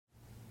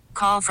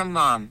call from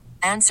mom.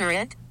 Answer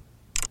it.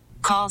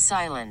 Call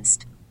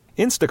silenced.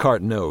 Instacart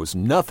knows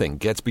nothing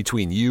gets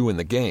between you and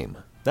the game.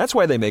 That's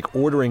why they make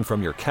ordering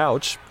from your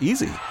couch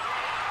easy.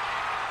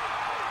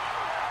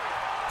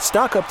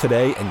 Stock up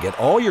today and get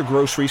all your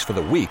groceries for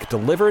the week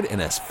delivered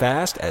in as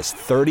fast as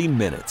 30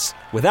 minutes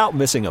without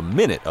missing a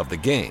minute of the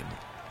game.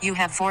 You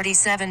have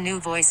 47 new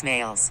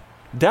voicemails.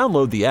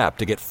 Download the app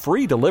to get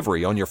free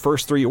delivery on your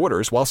first 3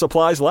 orders while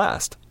supplies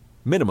last.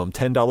 Minimum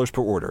 $10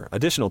 per order.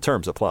 Additional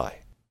terms apply.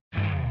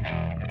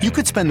 You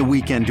could spend the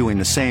weekend doing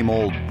the same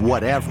old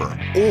whatever,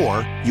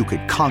 or you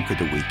could conquer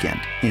the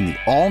weekend in the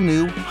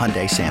all-new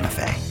Hyundai Santa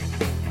Fe.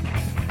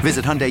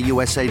 Visit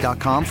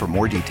HyundaiUSA.com for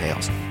more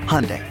details.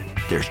 Hyundai,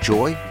 there's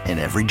joy in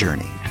every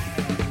journey.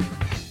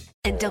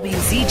 And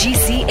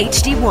WZGC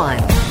HD1.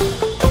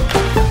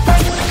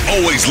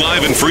 Always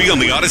live and free on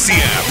the Odyssey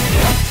app.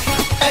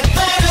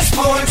 Atlanta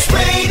Sports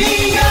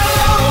Radio,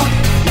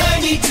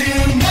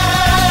 92.9,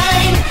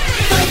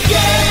 The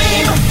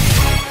Game.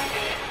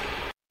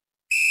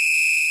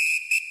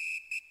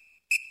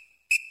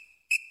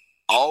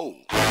 Oh.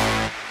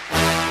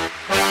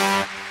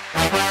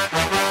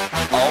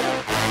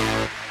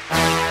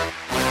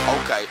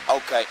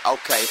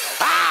 Okay.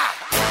 Ah!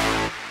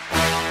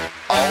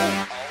 Oh.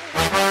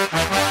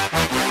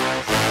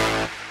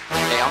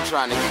 Hey, I'm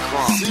trying to get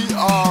crunk.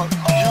 C-R-U-E.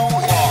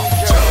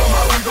 Tell them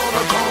how we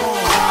gonna come.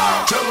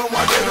 Tell them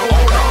why they don't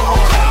want on.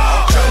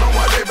 Tell them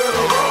why they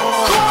better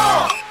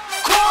run.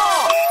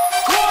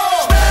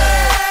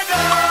 Stand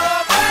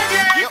up and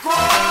get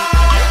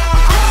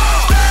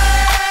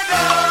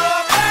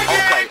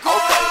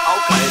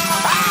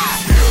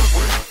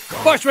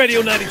Sports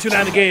Radio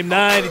 92.9 The Game,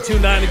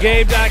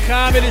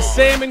 92.9thegame.com. It is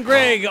Sam and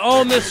Greg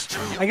on this,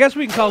 I guess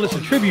we can call this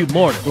a tribute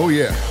morning. Oh,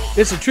 yeah.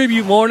 It's a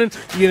tribute morning.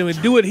 You're going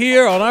to do it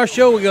here on our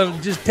show. We're going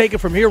to just take it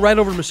from here right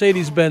over to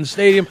Mercedes-Benz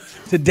Stadium.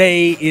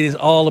 Today, it is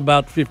all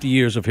about 50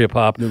 years of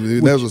hip-hop.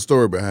 There's a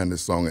story behind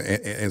this song, and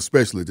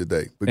especially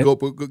today. But no.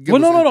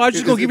 I'm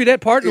just going to give you that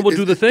part, and we'll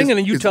do the thing, and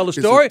then you tell the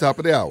story. It's the top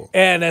of the hour.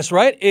 And that's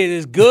right. It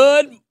is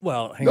good.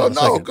 Well, hang on a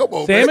second. Come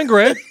on, Sam man. and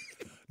Greg.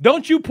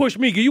 Don't you push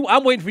me.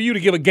 I'm waiting for you to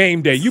give a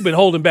game day. You've been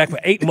holding back for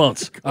 8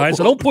 months. All right,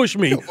 so don't push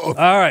me. All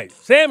right.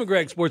 Sam and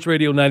Greg, Sports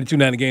Radio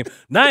 92.9 The Game,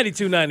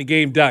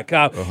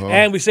 92.9thegame.com.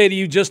 And we say to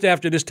you just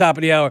after this top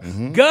of the hour,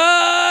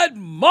 good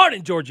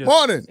morning, Georgia.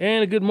 Morning.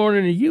 And a good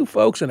morning to you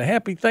folks, and a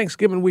happy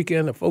Thanksgiving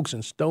weekend to folks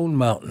in Stone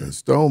Mountain.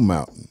 Stone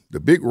Mountain, the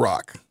big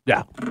rock.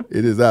 Yeah.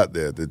 It is out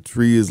there. The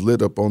tree is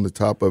lit up on the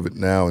top of it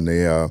now, and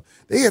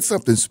they had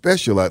something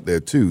special out there,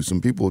 too.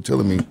 Some people were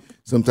telling me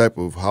some type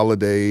of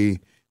holiday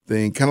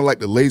thing, kind of like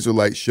the laser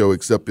light show,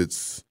 except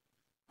it's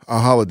a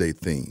holiday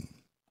theme.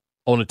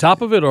 On the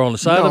top of it, or on the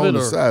side of it? On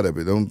the side of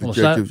it. On the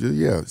side?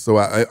 Yeah. So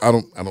I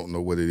don't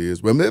know what it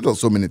is. But there's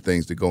so many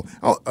things to go.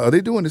 Are they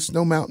doing the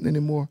Snow Mountain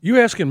anymore?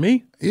 You asking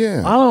me?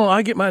 Yeah. I don't know.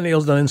 I get my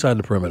nails done inside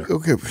the perimeter.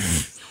 Okay.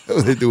 What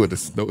are they doing the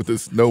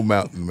Snow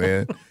Mountain,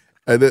 man?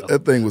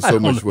 That thing was so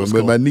much fun.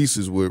 But my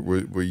nieces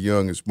were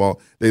young and small.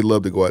 They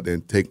loved to go out there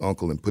and take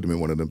Uncle and put him in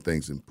one of them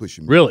things and push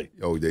him. Really?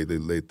 Oh, they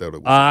thought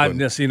it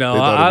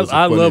was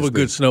I love a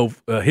good snow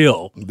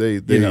hill. They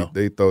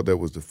thought that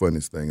was the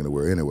funniest thing in the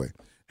world. Anyway.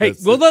 Hey,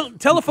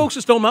 tell the folks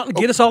at Stone Mountain,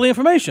 get us all the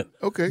information.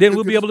 Okay. Then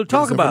we'll be able to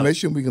talk about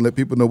it. We can let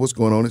people know what's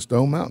going on at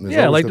Stone Mountain.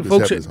 Like the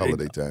folks at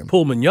holiday time.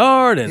 Pullman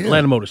Yard and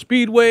Atlanta Motor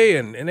Speedway,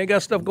 and they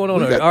got stuff going on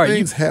there. All right,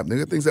 things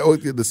happening.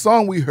 The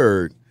song we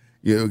heard,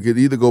 could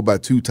either go by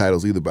two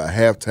titles, either by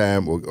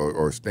halftime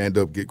or stand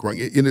up, get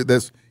crunk.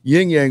 That's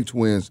Yin Yang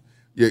Twins.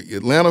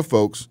 Atlanta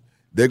folks,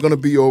 they're going to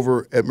be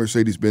over at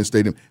Mercedes-Benz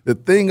Stadium. The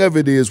thing of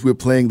it is, we're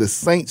playing the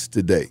Saints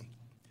today.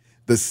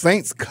 The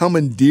Saints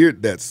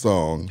commandeered that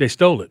song. They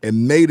stole it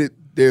and made it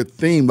their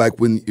theme. Like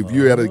if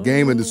you're at a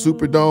game in the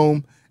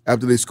Superdome,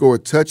 after they score a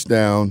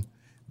touchdown,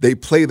 they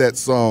play that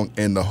song,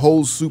 and the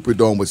whole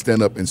Superdome would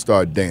stand up and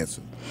start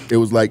dancing. It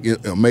was like an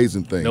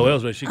amazing thing.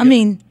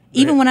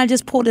 Even when I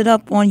just pulled it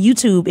up on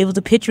YouTube, it was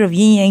a picture of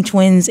Yin Yang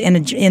Twins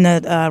in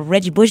a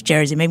Reggie Bush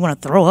jersey. It made me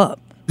want to throw up.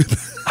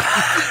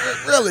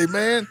 Really,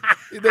 man?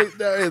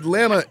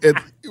 Atlanta,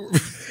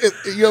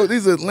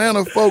 these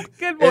Atlanta folk.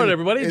 Good morning,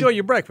 everybody. Enjoy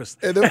your breakfast.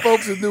 And the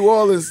folks in New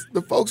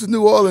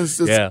Orleans,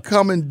 just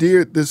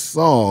commandeered this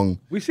song.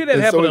 We see that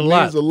happen a lot.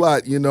 It means a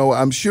lot.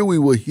 I'm sure we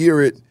will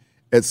hear it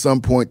at some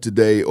point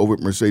today over at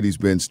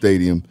Mercedes-Benz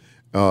Stadium.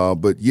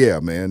 But yeah,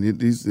 man,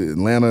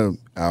 Atlanta,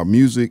 our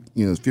music,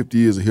 50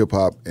 years of hip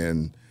hop,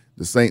 and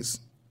the Saints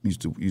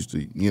used to,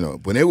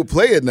 when they would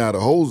play it now, the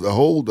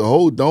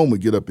whole dome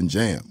would get up and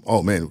jam.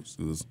 Oh man,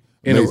 it was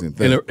amazing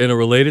thing. In a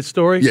related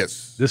story,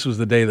 yes, this was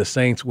the day the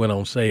Saints went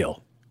on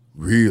sale.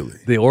 Really,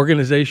 the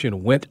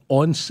organization went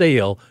on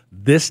sale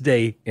this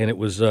day, and it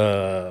was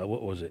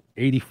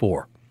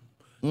 84.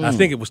 I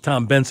think it was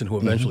Tom Benson who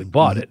eventually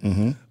bought it,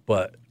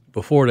 but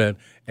before then.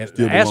 And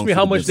ask me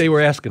how much they were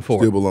asking for.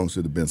 Still belongs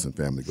to the Benson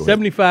family. Go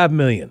 $75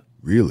 million.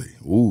 Really?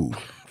 Ooh.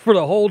 For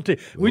the whole team.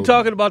 We're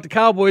talking about the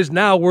Cowboys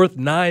now worth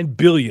 $9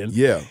 billion.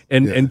 Yeah.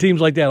 And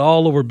teams like that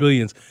all over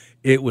billions.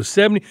 It was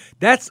 70.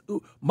 That's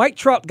Mike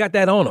Trout got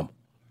that on him.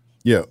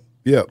 Yeah.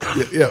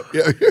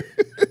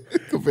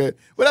 fan.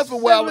 Well, that's a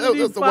while.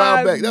 That's a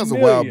while back. That's a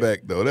while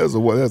back, though.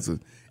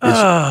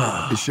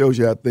 It shows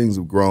you how things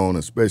have grown,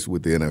 especially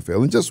with the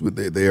NFL and just with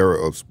the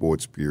era of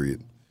sports.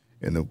 Period,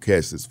 and the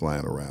cash that's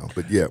flying around.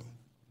 But yeah.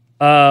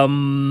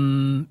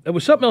 There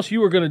was something else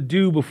you were going to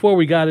do before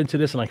we got into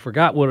this, and I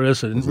forgot what it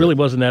is, and it really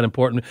wasn't that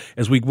important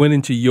as we went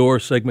into your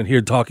segment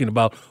here talking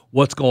about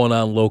what's going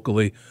on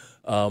locally.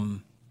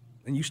 And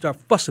you start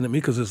fussing at me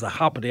because it's the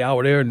hop of the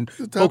hour there, and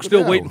folks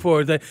still waiting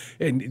for it.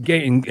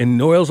 And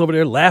Noel's over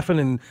there laughing,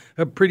 and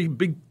her pretty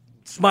big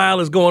smile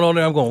is going on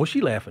there. I'm going, what's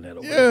she laughing at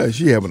over there? Yeah,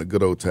 she having a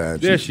good old time.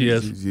 There she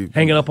is,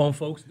 hanging up on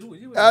folks.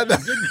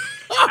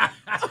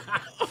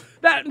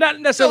 Not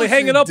necessarily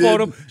hanging up on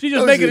them. She's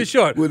just making it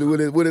short. When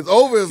it's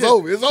over, it's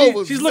over. It's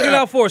over. She's looking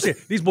out for us here.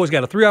 These boys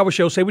got a 3-hour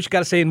show. Say what you got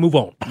to say and move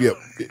on. Yep.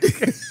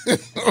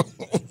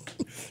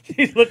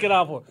 She's looking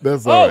out for us.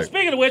 That's all right.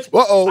 Speaking of which,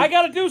 Uh-oh. I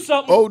got to do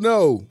something. Oh,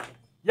 no.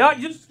 Y'all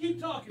just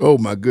keep talking. Oh,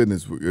 my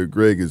goodness.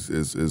 Greg is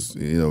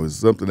is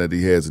something that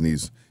he has, and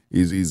he's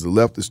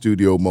left the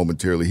studio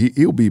momentarily.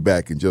 He'll be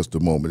back in just a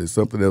moment. It's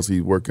something else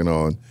he's working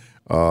on.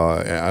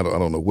 And I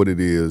don't know what it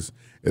is.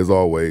 As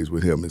always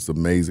with him, it's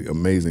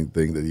amazing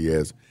thing that he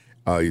has.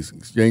 He's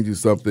exchanging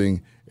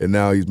something, and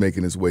now he's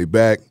making his way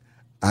back.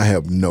 I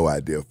have no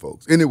idea,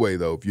 folks. Anyway,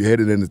 though, if you're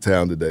headed into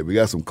town today, we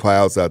got some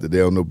clouds out today.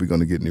 I don't know if we're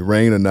going to get any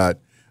rain or not.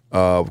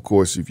 Of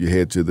course, if you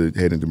head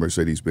into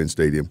Mercedes-Benz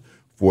Stadium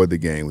for the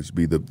game, which would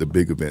be the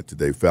big event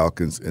today,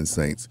 Falcons and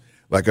Saints.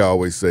 Like I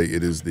always say,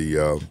 it is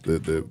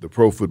the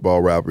pro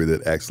football rivalry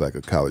that acts like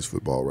a college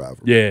football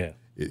rivalry. Yeah.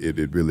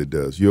 It really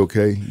does. You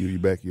okay? You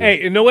back here?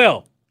 Hey, and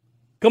Noel.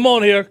 Come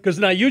on here, because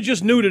now you're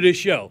just new to this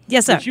show.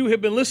 Yes, sir. But you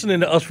have been listening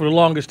to us for the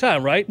longest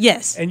time, right?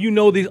 Yes. And you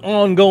know the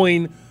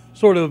ongoing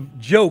sort of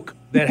joke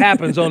that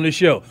happens on this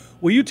show.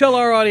 Will you tell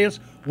our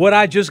audience what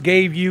I just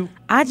gave you?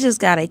 I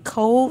just got a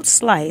cold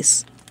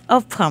slice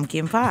of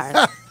pumpkin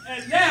pie.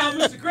 And now,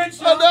 Mr.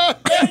 Crenshaw,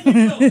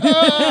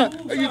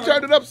 you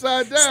turned it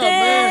upside down,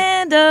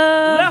 Stand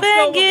up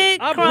and get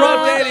I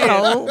brought that in.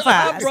 cold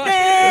pie.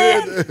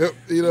 Stand man.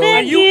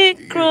 and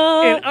get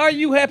crunk. And are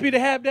you happy to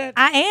have that?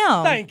 I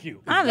am. Thank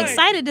you. I'm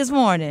excited this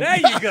morning. There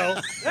you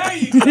go. There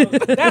you go.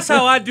 That's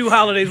how I do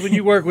holidays when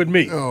you work with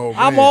me. Oh,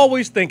 I'm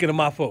always thinking of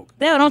my folk.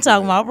 That's what I'm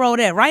talking about. Roll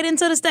that right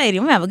into the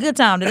stadium. We have a good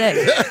time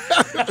today.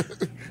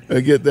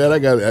 I get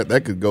that.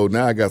 That could go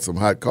now. I got some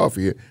hot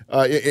coffee here.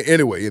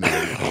 Anyway.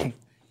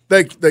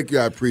 Thank you.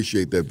 I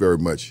appreciate that very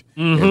much.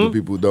 Mm-hmm. And the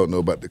people who don't know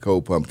about the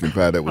cold pumpkin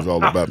pie, that was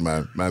all about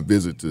my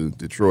visit to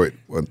Detroit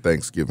on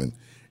Thanksgiving.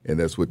 And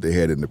that's what they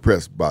had in the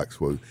press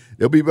box. Well,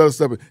 there'll be better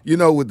stuff. You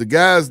know, with the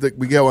guys that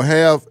we going to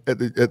have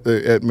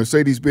at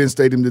Mercedes-Benz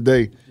Stadium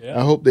today,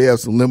 I hope they have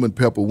some lemon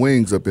pepper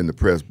wings up in the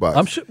press box.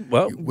 I'm sure.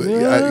 Well,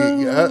 I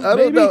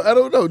don't know. I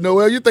don't know.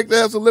 Noel, you think they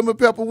have some lemon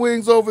pepper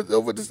wings over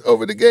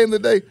the game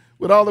today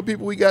with all the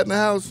people we got in the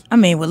house? I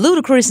mean, with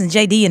Ludacris and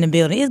JD in the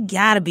building, it's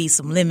got to be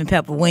some lemon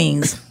pepper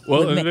wings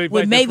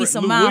with maybe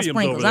some mild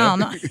sprinkles. I don't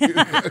know.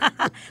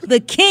 The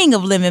king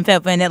of lemon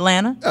pepper in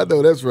Atlanta. I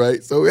know that's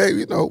right. So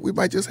hey, we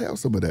might just have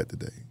some of that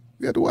today.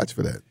 We have to watch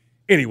for that.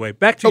 Anyway,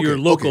 back to your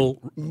local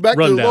Back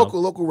rundown. to the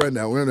local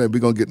rundown. We're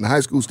going to get in the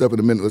high school stuff in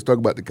a minute. Let's talk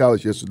about the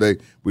college yesterday.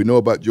 We know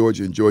about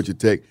Georgia and Georgia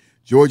Tech.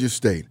 Georgia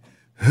State.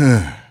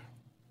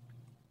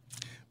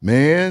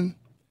 Man,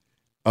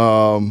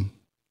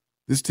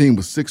 this team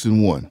was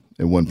 6-1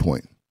 at one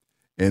point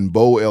and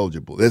bowl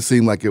eligible. That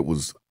seemed like it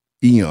was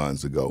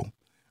eons ago.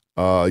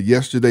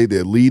 Yesterday,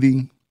 they're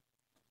leading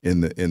in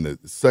the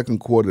second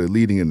quarter. They're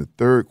leading in the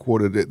third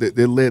quarter.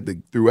 They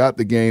led throughout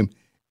the game.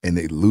 And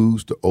they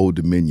lose to Old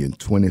Dominion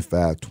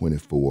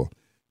 25-24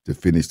 to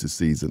finish the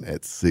season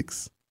at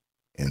 6-6.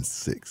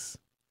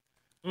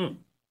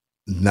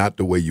 Not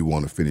the way you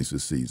want to finish the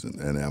season.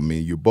 And I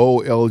mean, you're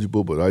bowl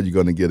eligible, but are you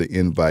going to get an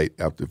invite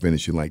after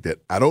finishing like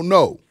that? I don't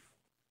know.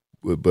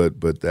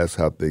 But that's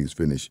how things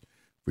finish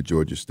for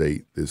Georgia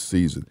State this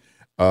season.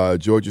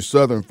 Georgia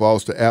Southern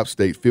falls to App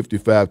State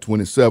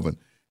 55-27.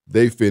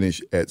 They finish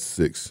at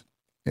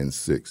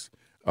 6-6.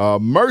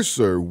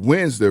 Mercer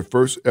wins their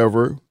first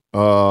ever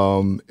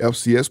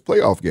FCS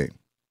playoff game.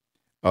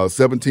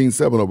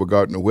 17-7 over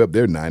Gardner-Webb.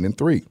 They're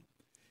 9-3.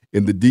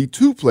 In the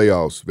D2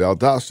 playoffs,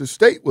 Valdosta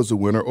State was a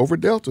winner over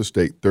Delta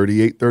State,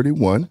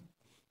 38-31.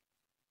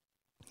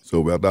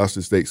 So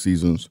Valdosta State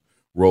seasons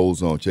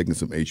rolls on. Checking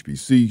some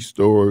HBC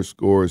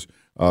scores.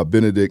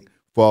 Benedict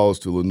falls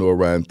to Lenore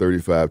Ryan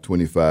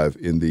 35-25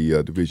 in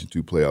the Division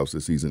II playoffs. The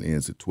season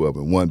ends at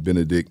 12-1.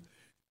 Benedict,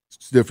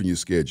 stiffen your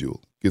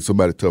schedule. Get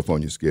somebody tough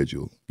on your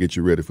schedule. Get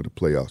you ready for the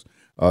playoffs.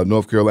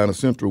 North Carolina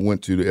Central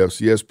went to the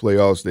FCS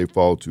playoffs. They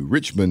fall to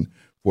Richmond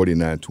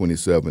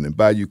 49-27. And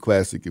Bayou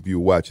Classic, if you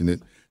were watching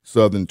it,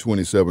 Southern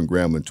 27,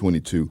 Grambling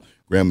 22.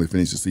 Grambling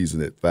finished the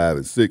season at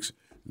 5-6.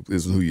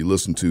 This is who you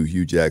listen to,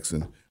 Hugh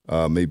Jackson.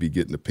 Maybe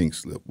getting the pink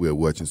slip. We'll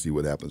watch and see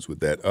what happens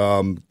with that.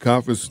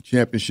 Conference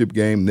championship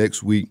game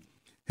next week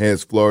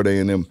has Florida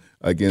A&M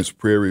against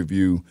Prairie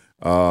View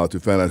to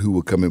find out who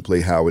will come and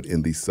play Howard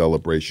in the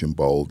Celebration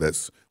Bowl.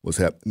 That's what's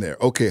happening there.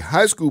 Okay,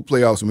 high school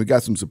playoffs, and we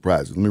got some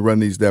surprises. Let me run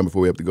these down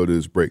before we have to go to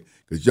this break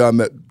because John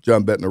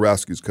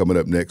Bednarowski is coming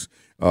up next.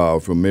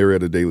 from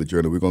Marietta Daily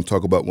Journal. We're going to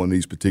talk about one of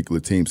these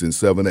particular teams in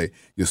 7A.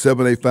 Your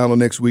 7A final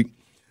next week.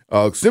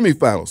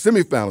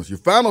 Semifinals. Your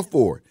Final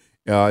Four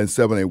in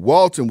 7A.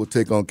 Walton will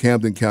take on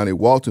Camden County.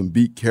 Walton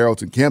beat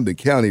Carrollton. Camden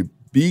County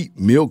beat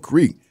Mill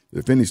Creek,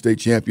 the defending state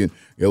champion.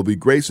 It'll be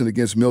Grayson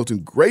against Milton.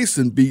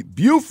 Grayson beat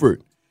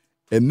Buford,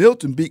 and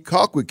Milton beat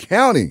Colquitt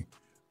County.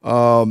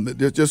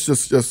 There's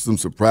just some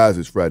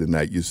surprises Friday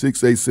night. Your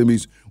 6A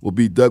semis will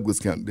beat Douglas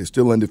County. They're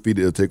still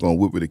undefeated. They'll take on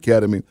Woodward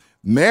Academy.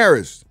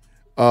 Marist,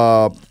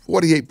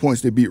 48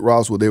 points. They beat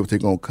Roswell. They will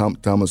take on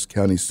Thomas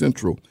County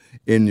Central.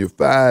 In your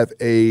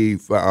 5A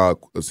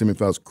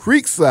semifinals,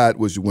 Creekside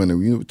was your winner.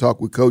 We talked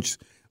with Coach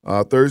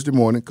Thursday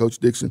morning, Coach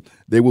Dixon.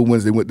 They were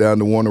winners. They went down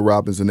to Warner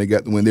Robins, and they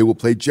got the win. They will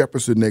play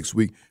Jefferson next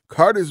week.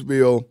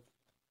 Cartersville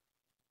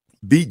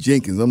beat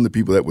Jenkins. Them the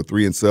people that were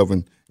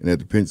 3-7 and had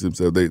to pinch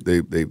themselves.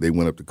 They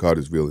went up to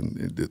Cartersville,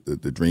 and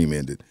the dream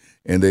ended.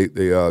 And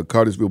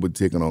Cartersville will be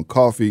taking on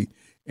Coffee.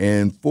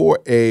 And for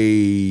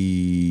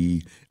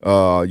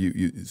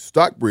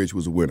Stockbridge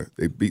was a winner.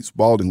 They beat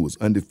Spalding, who was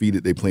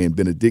undefeated. They play in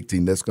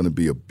Benedictine. That's going to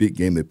be a big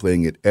game. They're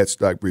playing it at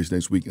Stockbridge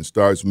next week. And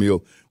Stars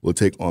Mill will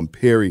take on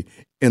Perry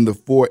in the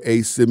 4A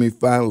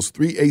semifinals.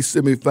 3A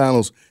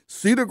semifinals.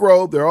 Cedar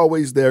Grove, they're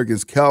always there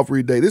against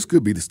Calvary Day. This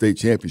could be the state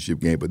championship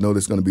game, but no,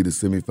 this is going to be the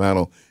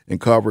semifinal. And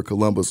Carver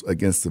Columbus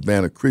against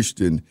Savannah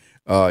Christian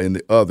in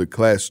the other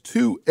Class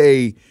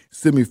 2A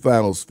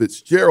semifinals.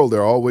 Fitzgerald,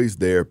 they're always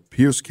there.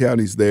 Pierce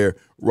County's there.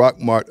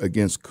 Rockmart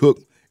against Cook.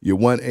 Your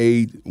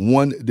 1A,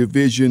 1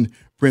 division,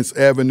 Prince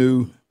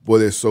Avenue. Boy,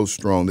 they're so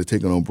strong. They're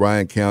taking on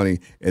Bryan County.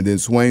 And then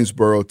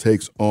Swainsboro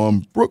takes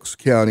on Brooks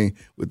County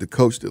with the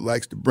coach that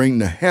likes to bring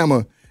the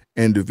hammer.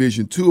 And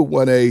Division 2 of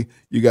 1A,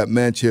 you got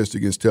Manchester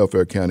against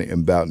Telfair County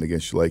and Boughton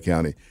against Chalet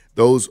County.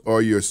 Those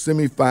are your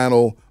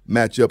semifinal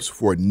matchups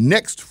for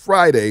next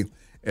Friday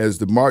as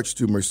the march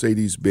to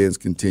Mercedes-Benz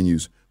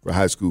continues for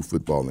high school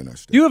football in our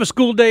state. Do you have a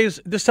school days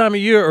this time of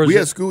year? Or we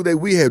had school day.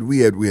 We had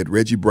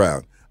Reggie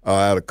Brown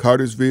out of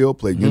Cartersville,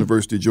 played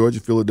University of Georgia,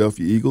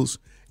 Philadelphia Eagles,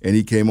 and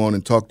he came on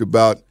and talked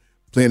about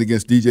playing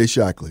against DJ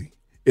Shockley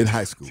in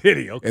high school. Did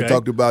he? Okay. And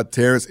talked about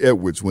Terrence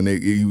Edwards when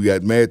you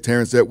got mad.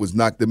 Terrence Edwards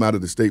knocked them out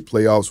of the state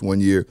playoffs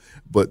one year,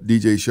 but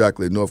DJ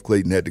Shockley at North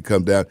Clayton had to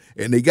come down,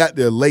 and they got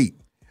there late.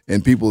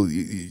 And people,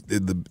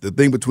 the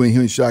thing between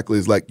him and Shockley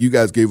is like, you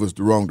guys gave us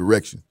the wrong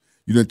direction.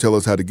 You didn't tell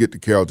us how to get to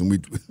Carrollton.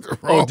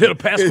 Did a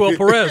Pascual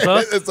Perez,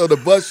 huh? And so the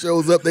bus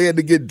shows up. They had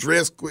to get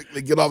dressed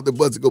quickly, get off the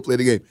bus and go play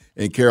the game.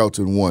 And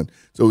Carrollton won.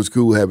 So it was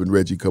cool having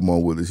Reggie come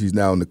on with us. He's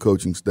now on the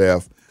coaching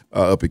staff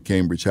up at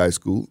Cambridge High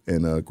School,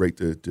 and great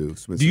to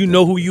spend. Do you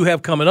know who you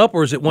have coming up,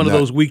 or is it one of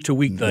those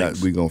week-to-week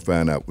things? We're going to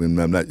find out.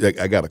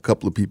 I got a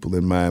couple of people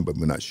in mind, but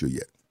we're not sure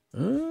yet.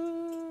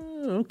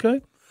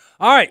 Okay.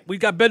 All right. We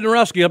got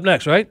Bednarowski up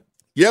next, right?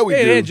 Yeah, we do.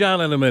 Hey, John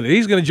in a minute.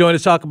 He's going to join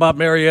us, talk about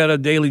Marietta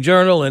Daily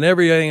Journal and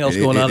everything else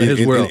going on in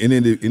his world. And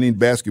in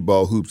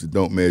basketball hoops that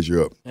don't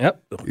measure up.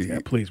 Yep. Yeah,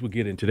 please, we'll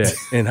get into that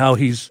and how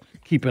he's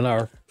keeping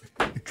our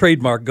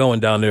trademark going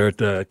down there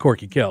at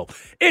Corky Kell.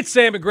 It's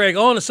Sam and Greg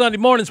on a Sunday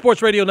morning,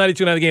 Sports Radio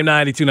 92.9 The Game,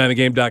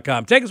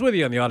 929thegame.com. Take us with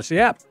you on the Odyssey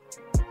app.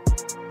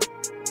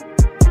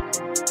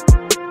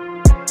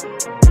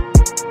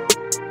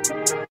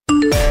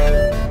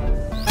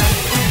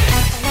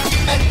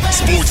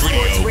 Sports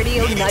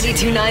Radio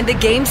 92.9 The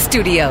Game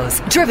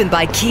Studios. Driven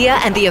by Kia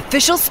and the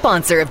official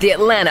sponsor of the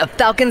Atlanta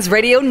Falcons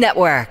Radio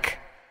Network.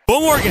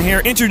 Bill Morgan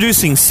here,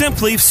 introducing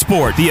Simply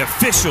Sport, the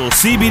official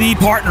CBD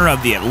partner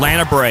of the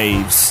Atlanta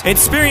Braves.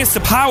 Experience the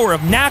power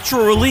of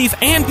natural relief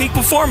and peak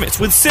performance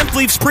with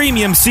Simply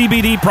Premium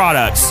CBD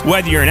products.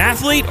 Whether you're an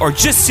athlete or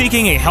just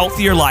seeking a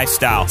healthier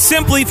lifestyle,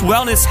 Simply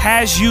Wellness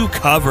has you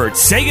covered.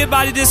 Say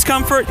goodbye to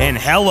discomfort and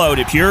hello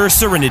to pure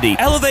serenity.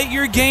 Elevate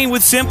your game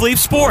with Simply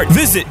Sport.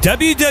 Visit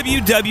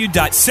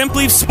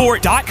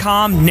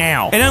www.simplysport.com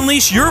now and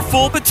unleash your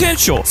full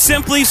potential.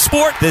 Simply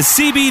Sport, the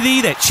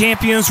CBD that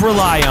champions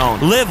rely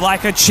on. Live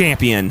like a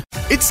champion.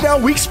 It's now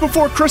weeks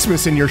before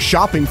Christmas and you're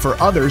shopping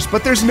for others,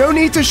 but there's no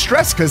need to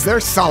stress because they're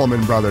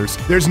Solomon Brothers.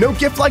 There's no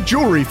gift like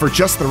jewelry for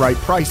just the right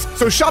price.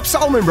 So shop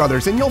Solomon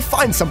Brothers and you'll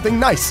find something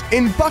nice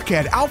in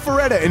Buckhead,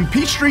 Alpharetta, and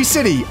Peachtree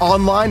City.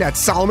 Online at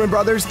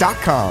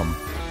SolomonBrothers.com.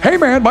 Hey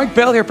man, Mike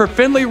Bell here for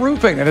Finley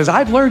Roofing. And as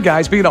I've learned,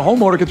 guys, being a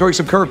homeowner can throw you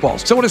some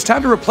curveballs. So when it's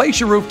time to replace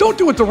your roof, don't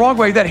do it the wrong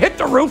way. Then hit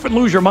the roof and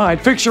lose your mind.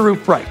 Fix your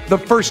roof right the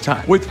first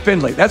time with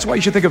Finley. That's why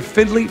you should think of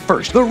Finley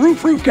first. The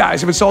roof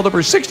guys have installed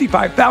over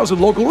 65,000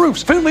 local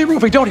roofs. Finley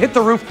Roofing, don't hit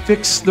the roof,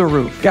 fix the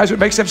roof. Guys,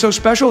 what makes them so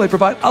special? They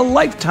provide a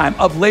lifetime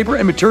of labor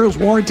and materials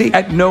warranty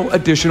at no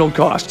additional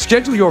cost.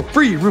 Schedule your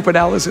free roof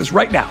analysis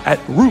right now at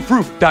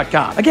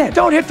roofroof.com. Again,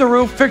 don't hit the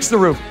roof, fix the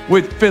roof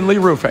with Finley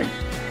Roofing.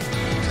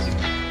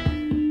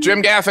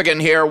 Jim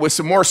Gaffigan here with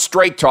some more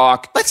Straight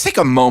Talk. Let's take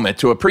a moment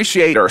to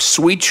appreciate our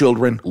sweet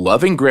children,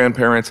 loving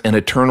grandparents, and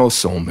eternal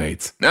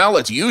soulmates. Now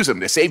let's use them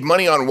to save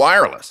money on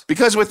wireless.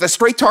 Because with the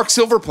Straight Talk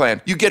Silver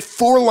Plan, you get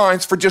 4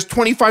 lines for just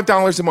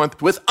 $25 a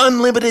month with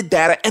unlimited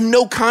data and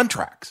no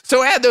contracts.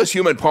 So add those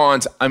human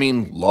pawns,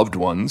 loved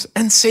ones,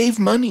 and save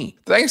money.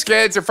 Thanks,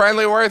 kids. You're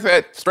finally worth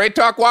it. Straight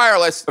Talk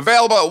Wireless,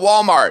 available at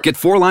Walmart. Get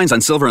 4 lines on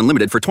Silver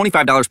Unlimited for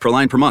 $25 per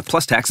line per month,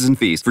 plus taxes and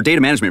fees. For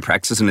data management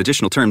practices and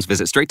additional terms,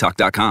 visit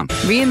straighttalk.com.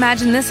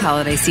 Reimagine this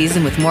holiday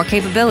season with more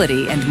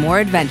capability and more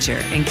adventure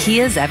in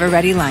Kia's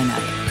Ever-Ready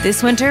lineup.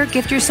 This winter,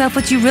 gift yourself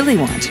what you really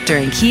want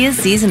during Kia's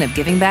season of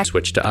giving back.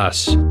 Switch to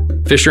us.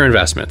 Fisher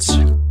Investments.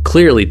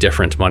 Clearly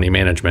different money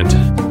management.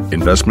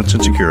 Investments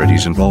and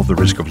securities involve the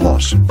risk of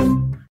loss.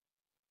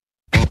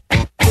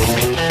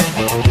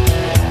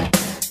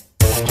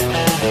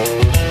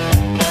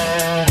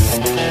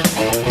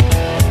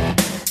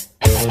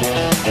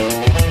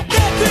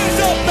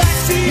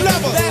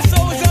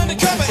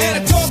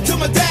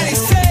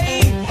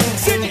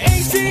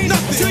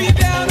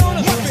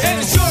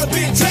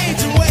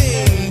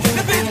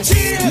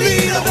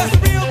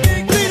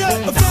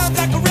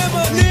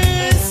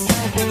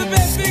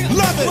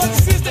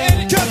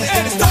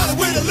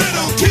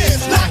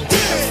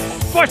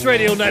 Sports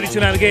Radio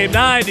 92.9 The Game,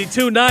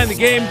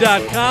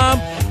 92.9thegame.com.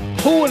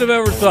 Who would have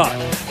ever thought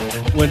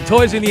when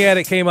Toys in the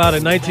Attic came out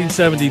in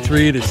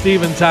 1973 that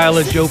Steven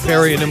Tyler, Joe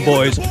Perry, and them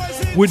boys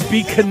would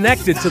be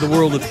connected to the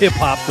world of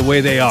hip-hop the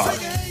way they are?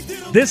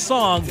 This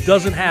song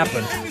doesn't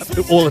happen.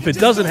 Well, if it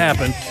doesn't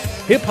happen,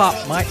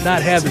 hip-hop might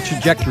not have the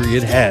trajectory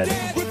it had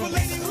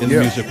in the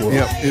music world.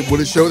 Yeah, it would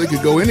have showed it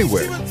could go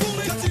anywhere.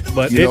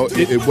 But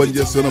it wasn't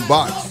just in a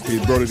box. He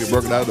broke it out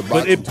of the box.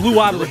 But it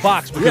blew out of the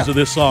box because of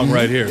this song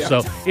right here. Yeah.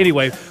 So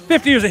anyway,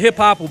 50 years of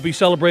hip-hop will be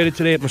celebrated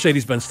today at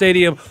Mercedes-Benz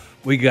Stadium.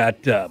 We got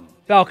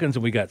Falcons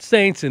and we got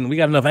Saints, and we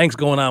got enough angst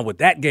going on with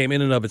that game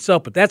in and of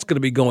itself, but that's going to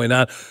be going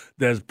on.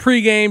 There's a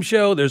pregame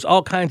show. There's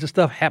all kinds of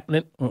stuff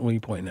happening. What are you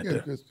pointing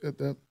at there?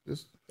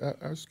 That's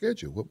our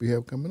schedule, what we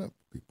have coming up.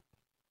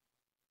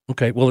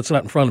 Okay, well, it's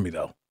not in front of me,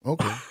 though.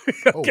 Okay.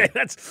 Okay,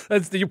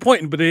 that's you're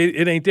pointing, but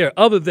it ain't there.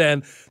 Other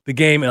than the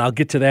game, and I'll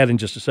get to that in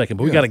just a second.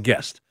 But we got a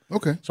guest.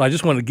 Okay. So I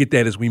just wanted to get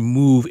that as we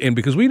move in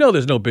because we know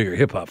there's no bigger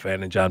hip hop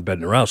fan than John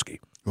Bednarowski.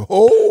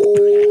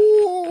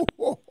 Oh,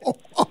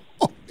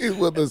 he's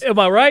with us. Am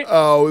I right?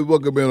 Oh, we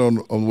welcome in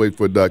on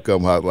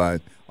waitfor.com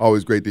hotline.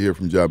 Always great to hear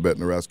from John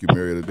Bednarowski,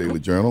 Marietta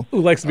Daily Journal.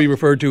 Who likes to be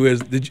referred to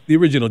as the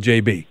original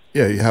JB.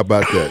 Yeah, how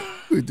about that?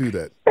 We do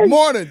that.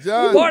 Morning,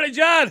 John. Morning,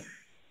 John.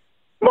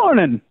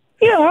 Morning.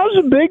 Yeah, I was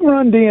a big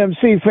Run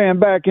DMC fan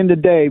back in the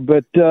day,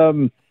 but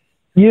I'm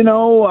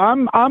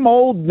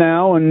old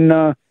now, and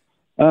I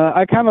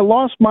kind of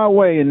lost my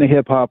way in the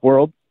hip hop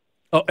world.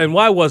 Oh, and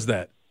why was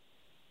that?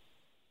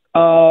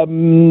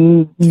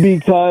 Because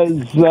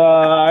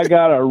I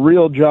got a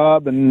real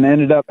job and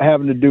ended up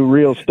having to do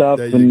real stuff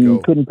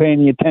and couldn't pay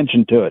any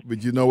attention to it.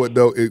 But you know what,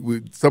 though?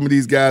 Some of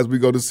these guys we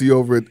go to see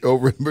over at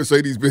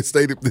Mercedes-Benz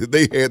Stadium,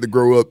 they had to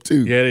grow up,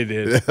 too. Yeah, they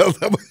did. Some of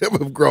them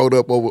have grown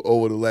up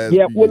over the last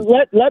few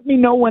years. Let me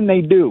know when they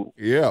do.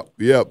 Yeah.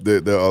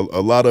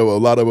 A lot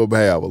of them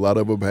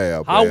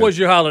have. How was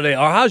your holiday?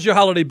 Or how's your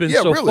holiday been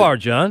far,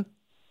 John?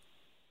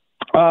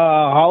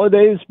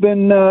 Holiday's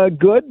been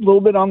good, a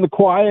little bit on the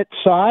quiet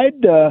side.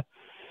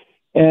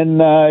 And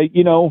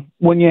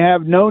when you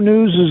have no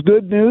news is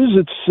good news,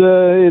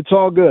 it's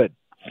all good.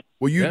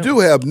 Well, you do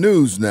have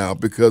news now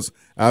because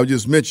I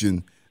just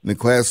mentioned in the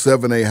Class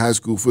 7A high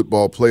school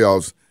football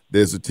playoffs,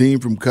 there's a team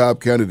from Cobb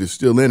County that's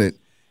still in it.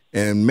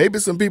 And maybe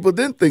some people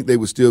didn't think they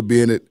would still be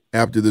in it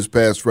after this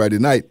past Friday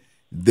night.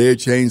 They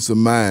changed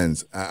some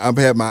minds. I've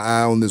had my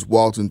eye on this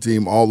Walton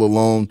team all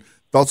along.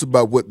 Thoughts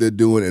about what they're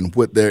doing and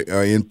what they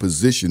are in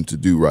position to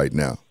do right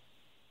now?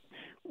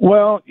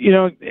 Well,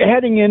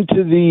 heading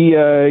into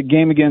the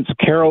game against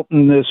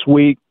Carrollton this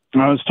week,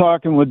 I was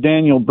talking with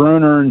Daniel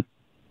Bruner, and,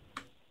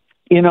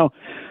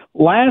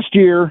 last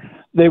year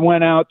they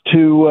went out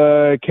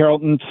to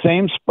Carrollton,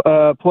 same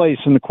place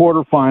in the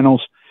quarterfinals,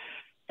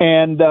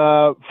 and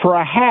for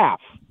a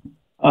half,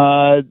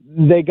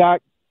 they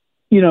got,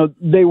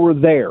 they were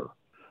there.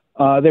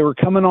 They were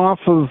coming off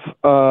of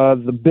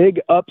the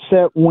big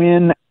upset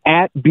win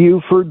at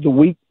Buford the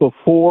week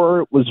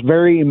before. It was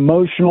very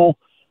emotional.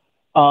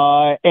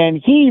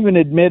 And he even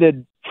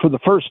admitted for the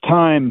first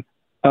time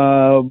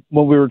when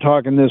we were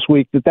talking this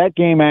week that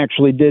game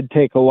actually did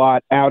take a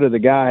lot out of the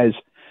guys.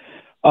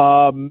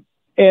 And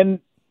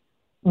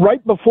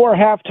right before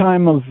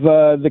halftime of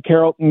the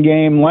Carrollton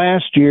game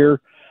last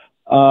year,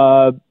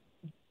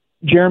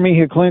 Jeremy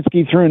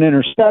Heklinski threw an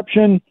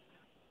interception.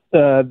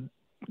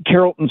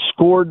 Carrollton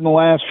scored in the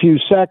last few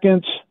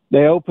seconds.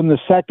 They opened the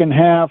second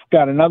half,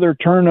 got another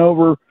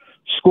turnover,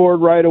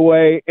 scored right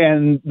away,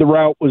 and the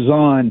route was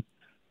on.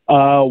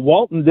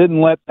 Walton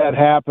didn't let that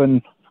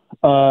happen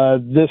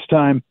this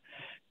time.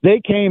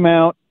 They came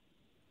out.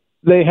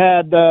 They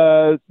had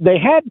 10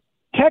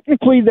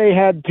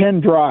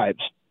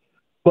 drives,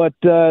 but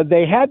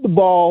they had the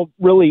ball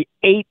really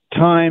 8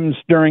 times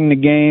during the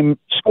game,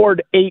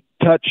 scored 8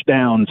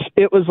 touchdowns.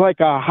 It was like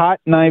a hot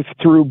knife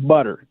through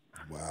butter.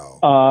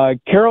 Wow.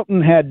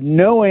 Carrollton had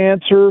no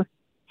answer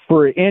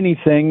for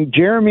anything.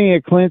 Jeremy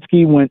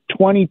Aklinski went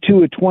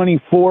 22 of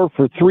 24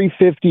 for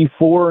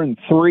 354 and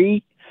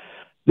 3.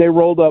 They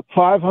rolled up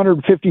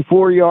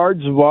 554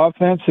 yards of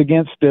offense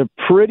against a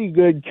pretty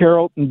good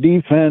Carrollton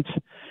defense.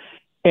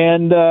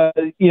 And,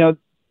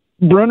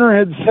 Brunner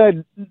had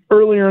said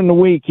earlier in the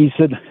week, he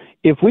said,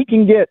 if we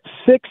can get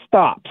 6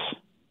 stops,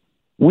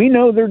 we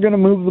know they're going to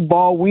move the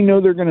ball. We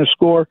know they're going to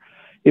score.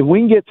 If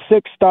we can get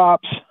 6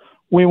 stops,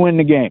 we win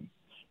the game.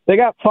 They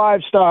got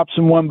 5 stops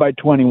and won by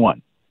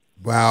 21.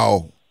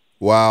 Wow.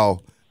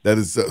 That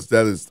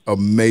is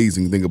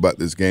amazing thing about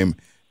this game.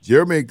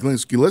 Jeremy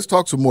Aklinski, let's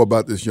talk some more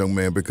about this young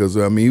man because,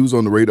 he was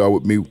on the radar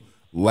with me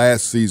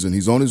last season.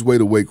 He's on his way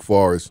to Wake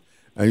Forest.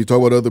 And you talk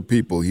about other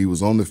people. He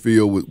was on the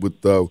field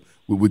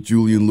with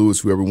Julian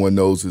Lewis, who everyone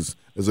knows is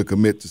a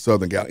commit to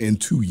Southern Cal in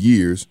 2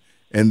 years.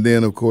 And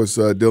then, of course,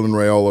 Dylan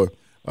Raiola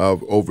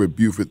over at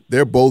Buford.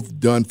 They're both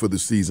done for the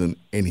season,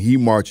 and he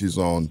marches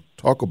on.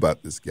 Talk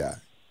about this guy.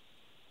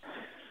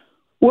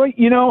 Well,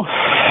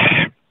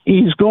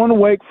 he's going to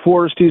Wake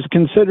Forest. He's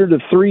considered a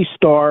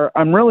 3-star.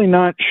 I'm really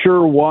not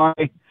sure why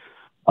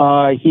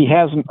he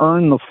hasn't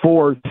earned the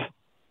 4th.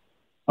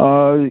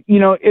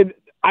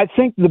 I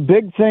think the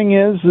big thing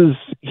is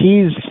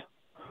he's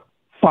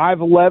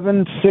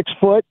 5'11", 6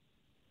 foot,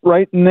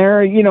 right in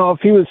there. If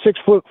he was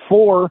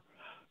 6'4",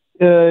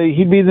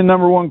 he'd be the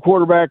number 1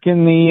 quarterback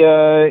in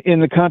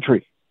the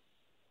country.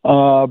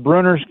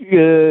 Brunner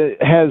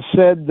has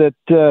said that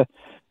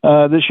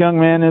this young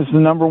man is the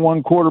number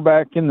 1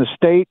 quarterback in the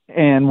state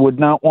and would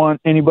not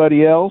want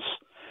anybody else.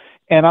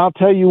 And I'll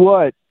tell you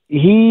what,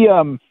 he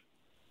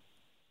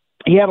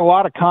had a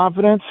lot of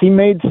confidence. He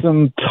made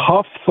some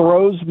tough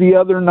throws the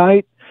other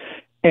night.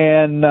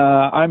 And,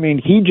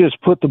 he just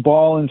put the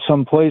ball in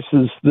some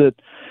places that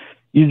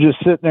you're just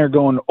sitting there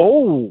going,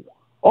 you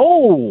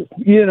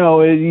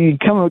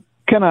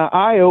kind of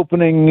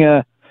eye-opening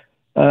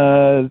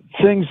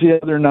things the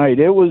other night.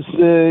 It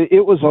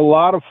was a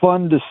lot of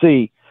fun to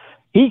see.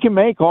 He can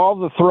make all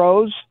the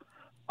throws,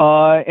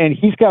 and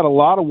he's got a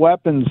lot of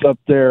weapons up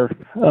there.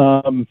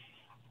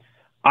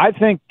 I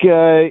think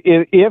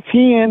if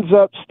he ends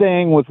up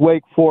staying with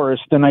Wake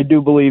Forest, and I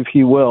do believe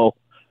he will,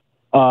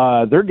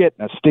 they're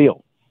getting a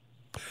steal.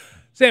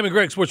 Sam and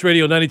Greg, Sports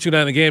Radio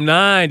 92.9 The Game,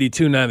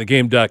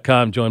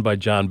 92.9thegame.com, joined by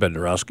John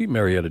Bednarowski,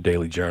 Marietta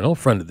Daily Journal,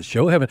 friend of the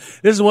show.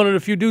 This is one of the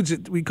few dudes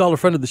that we call a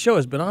friend of the show,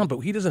 has been on, but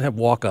he doesn't have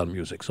walk-on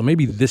music. So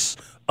maybe this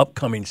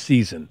upcoming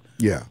season,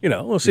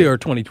 we'll see our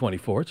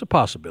 2024. It's a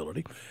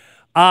possibility.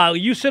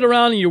 You sit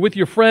around and you're with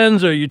your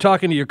friends or you're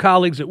talking to your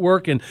colleagues at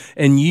work and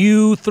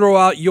you throw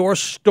out your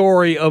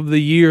story of the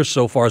year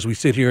so far as we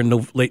sit here in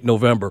late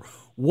November.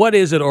 What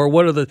is it, or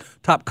what are the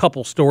top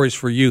couple stories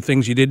for you,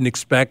 things you didn't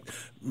expect,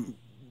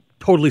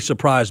 totally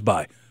surprised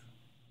by?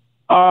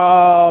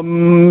 Give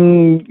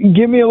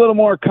me a little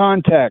more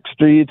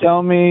context. Are you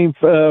telling me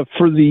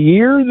for the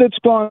year that's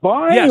gone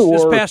by? Yes, or?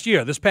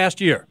 This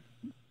past year.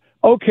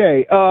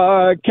 Okay.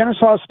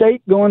 Kennesaw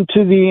State going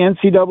to the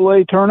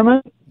NCAA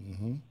tournament.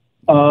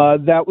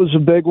 That was a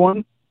big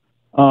one.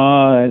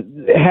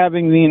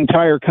 Having the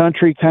entire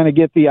country kind of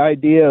get the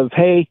idea of,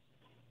 hey,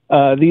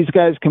 these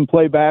guys can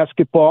play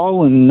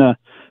basketball, and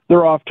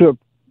they're off to a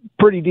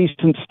pretty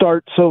decent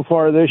start so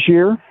far this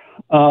year,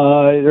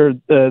 or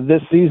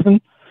this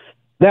season.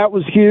 That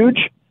was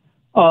huge.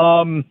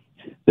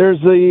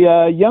 There's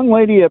a young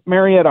lady at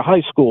Marietta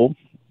High School.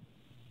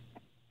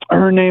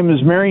 Her name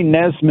is Mary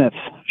Nesmith.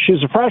 She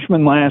was a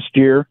freshman last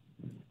year.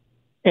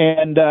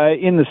 And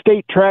in the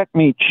state track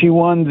meet, she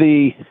won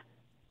the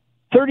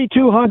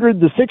 3,200,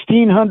 the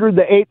 1,600,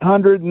 the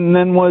 800, and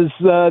then was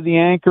the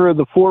anchor of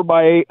the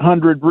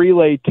 4x800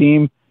 relay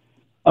team.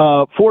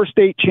 4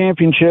 state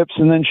championships,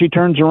 and then she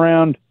turns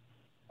around.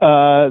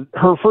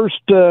 Her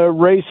first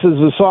race as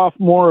a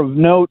sophomore of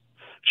note,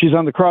 she's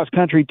on the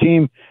cross-country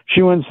team.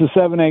 She wins the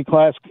 7A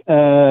class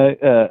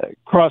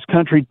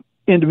cross-country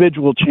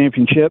individual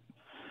championship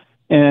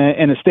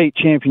and a state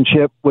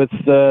championship with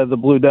the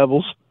Blue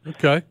Devils.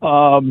 Okay.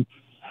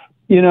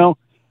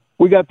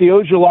 We got the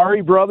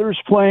Ojulari brothers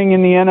playing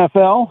in the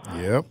NFL.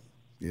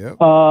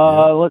 Yep.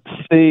 Let's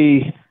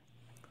see.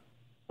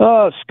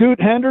 Scoot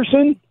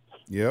Henderson.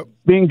 Yep.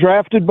 Being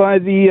drafted by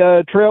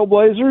the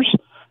Trailblazers.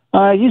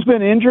 He's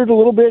been injured a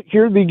little bit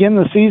here to begin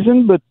the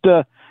season, but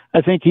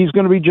I think he's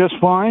going to be just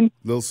fine.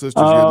 Little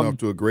sister's getting off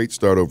to a great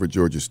start over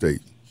Georgia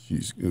State.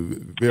 She's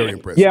very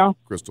impressive. Yeah.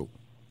 Crystal.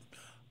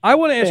 I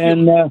want to ask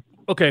you.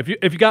 Okay,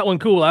 if you got one,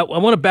 cool. I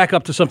want to back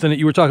up to something that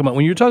you were talking about.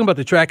 When you were talking about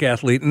the track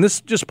athlete, and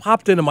this just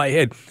popped into my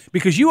head,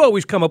 because you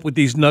always come up with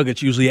these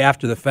nuggets usually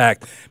after the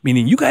fact,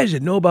 meaning you guys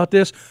didn't know about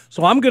this,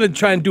 so I'm going to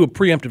try and do a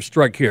preemptive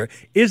strike here.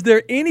 Is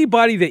there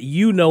anybody that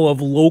you know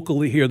of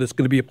locally here that's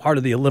going to be a part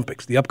of the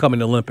Olympics, the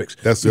upcoming Olympics?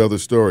 That's the other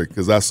story,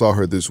 because I saw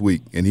her this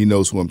week, and he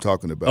knows who I'm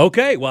talking about.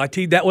 Okay, well, I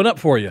teed that one up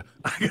for you,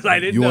 because I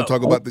didn't know. You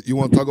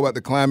want to talk about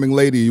the climbing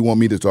lady, or you want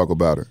me to talk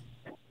about her?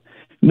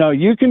 No,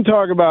 you can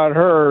talk about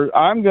her.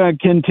 I'm going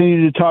to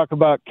continue to talk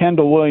about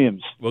Kendall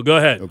Williams. Well, go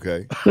ahead.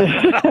 Okay.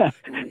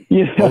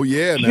 Oh,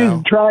 yeah, she's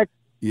now.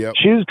 Yep.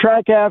 She was a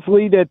track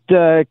athlete at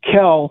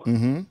Kell,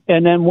 and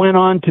then went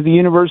on to the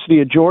University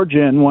of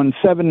Georgia and won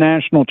 7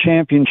 national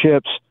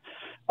championships.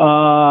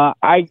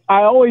 I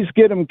always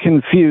get them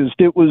confused.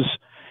 It was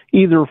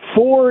either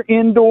 4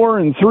 indoor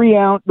and 3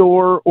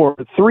 outdoor, or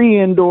 3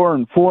 indoor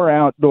and 4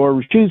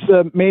 outdoor. She's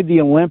made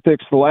the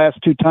Olympics the last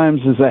 2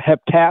 times as a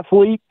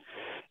heptathlete,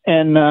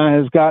 and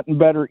has gotten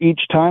better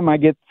each time. I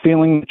get the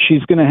feeling that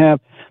she's going to have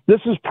 – this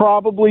is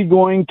probably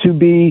going to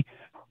be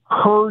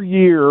her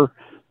year,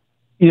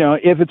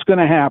 if it's going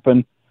to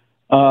happen.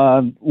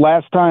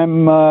 Last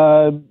time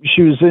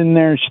she was in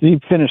there, she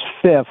finished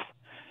 5th.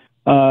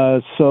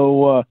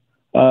 So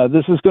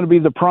this is going to be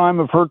the prime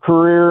of her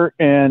career,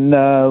 and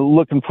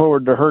looking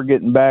forward to her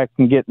getting back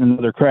and getting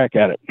another crack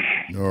at it.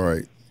 All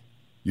right.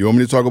 You want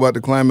me to talk about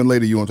the climbing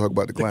lady? You want to talk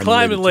about the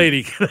climbing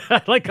lady?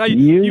 I like how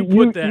you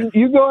put that.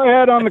 You go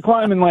ahead on the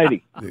climbing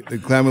lady. The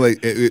climbing lady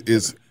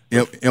is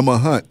Emma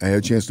Hunt. I had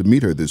a chance to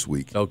meet her this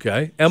week.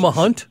 Okay. Emma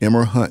Hunt?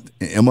 Emma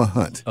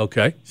Hunt.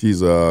 Okay.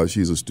 She's a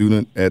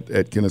student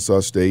at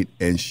Kennesaw State,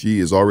 and she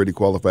is already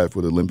qualified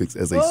for the Olympics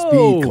as a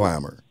speed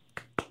climber.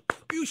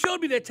 You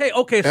showed me that tape.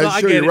 Okay, so I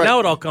get it. Right. Now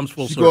it all comes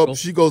full circle.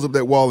 She goes up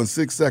that wall in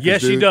 6 seconds.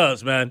 Yes, dude. She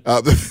does, man.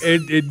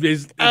 It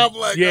is. I'm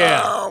like,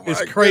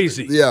 it's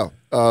crazy. Goodness. Yeah.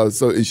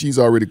 And she's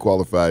already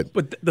qualified.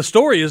 But the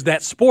story is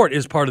that sport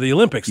is part of the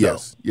Olympics, though.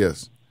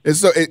 Yes. And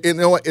so, and you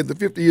know what? In the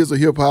 50 years of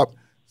hip hop,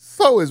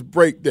 so is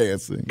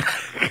breakdancing.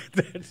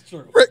 That's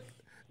true.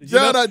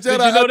 John,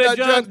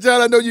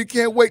 I know you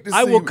can't wait to see.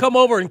 I will come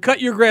over and cut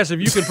your grass if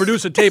you can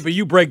produce a tape of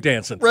you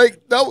breakdancing.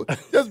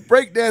 Just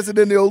breakdancing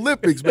in the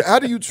Olympics. But how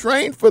do you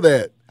train for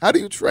that?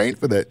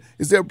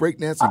 Is there a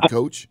breakdancing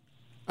coach?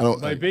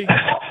 Might be.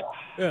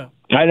 Yeah.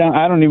 I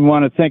don't even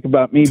want to think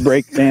about me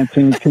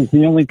breakdancing, because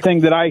the only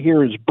thing that I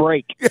hear is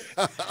break.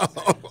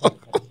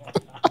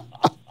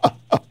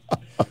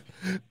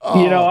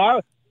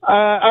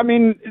 I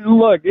mean,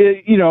 look,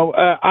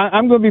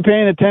 I'm going to be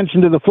paying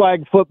attention to the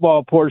flag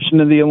football portion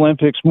of the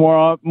Olympics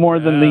more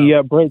than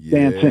the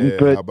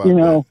breakdancing.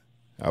 Yeah,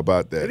 how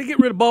about that? Did they get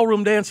rid of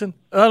ballroom dancing?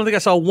 I don't think I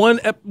saw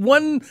one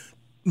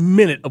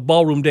minute of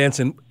ballroom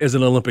dancing as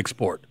an Olympic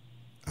sport.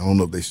 I don't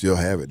know if they still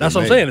have it. That's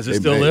what I'm saying. Is it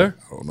still there?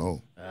 I don't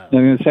know. I'm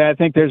going to say, I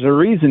think there's a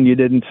reason you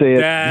didn't say it.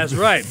 That's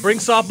right. Bring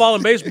softball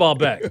and baseball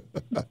back.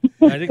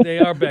 I think they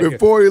are back.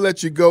 Before we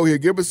let you go here,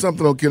 give us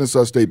something on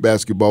Kennesaw State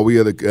basketball. We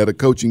had a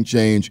coaching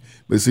change,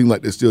 but it seems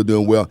like they're still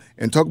doing well.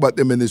 And talk about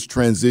them in this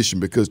transition,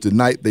 because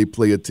tonight they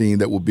play a team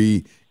that will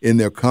be in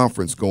their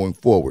conference going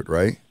forward,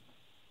 right?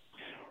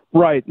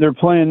 Right. They're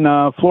playing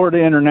Florida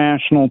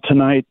International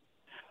tonight.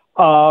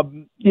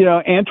 Antoine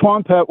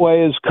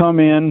Petway has come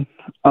in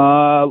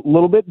a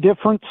little bit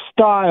different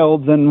style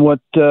than what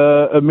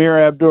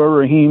Amir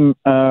Abdur-Rahim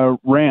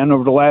ran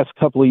over the last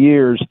couple of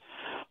years.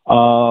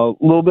 A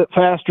little bit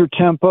faster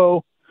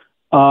tempo,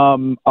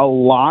 a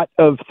lot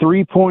of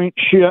three-point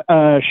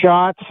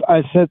shots.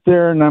 I sit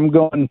there and I'm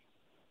going,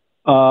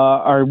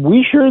 are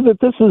we sure that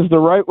this is the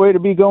right way to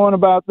be going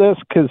about this?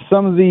 Because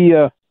some of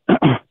the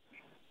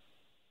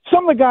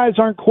guys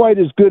aren't quite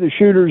as good as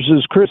shooters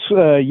as Chris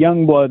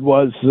Youngblood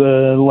was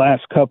the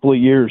last couple of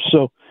years.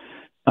 So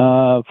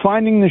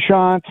finding the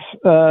shots,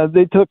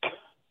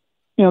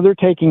 they're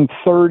taking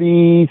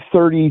 30,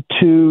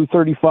 32,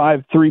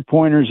 35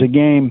 three-pointers a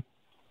game.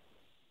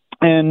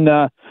 And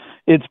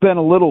it's been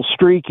a little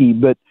streaky,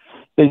 but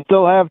they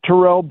still have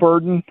Terrell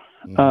Burden,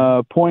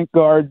 point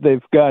guard.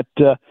 They've got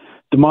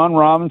Damon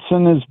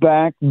Robinson is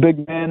back,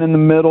 big man in the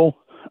middle.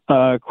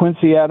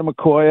 Quincy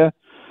Adamakoya,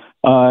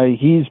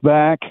 he's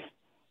back.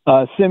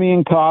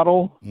 Simeon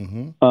Cottle,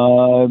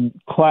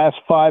 Class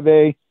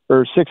 5A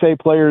or 6A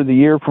Player of the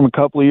Year from a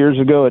couple of years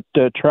ago at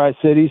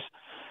Tri-Cities.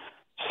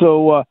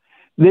 So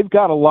they've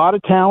got a lot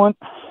of talent.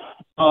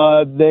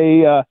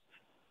 They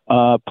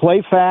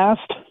play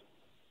fast.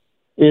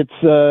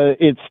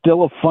 It's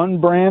still a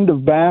fun brand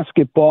of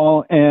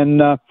basketball,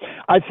 and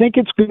I think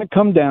it's going to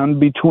come down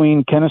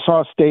between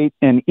Kennesaw State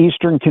and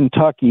Eastern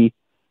Kentucky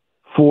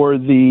for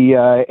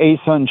the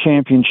ASUN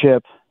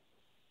championship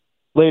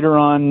later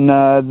on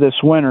this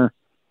winter.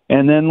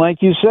 And then,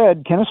 like you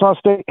said, Kennesaw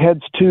State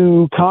heads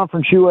to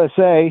Conference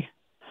USA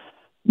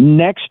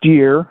next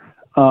year.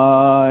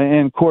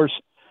 And, of course,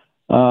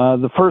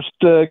 the first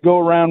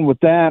go-around with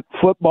that,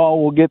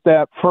 football will get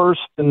that first.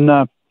 And,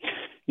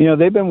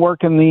 they've been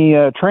working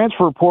the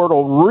transfer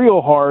portal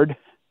real hard.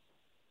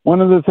 One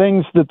of the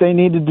things that they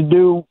needed to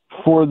do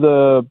for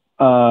the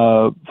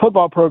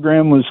football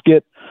program was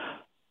get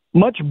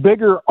much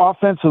bigger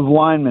offensive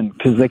linemen,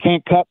 because they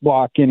can't cut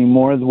block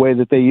anymore the way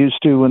that they used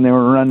to when they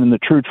were running the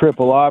true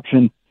triple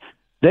option.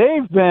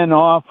 They've been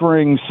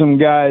offering some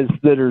guys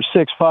that are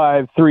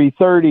 6'5",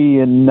 330,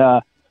 and,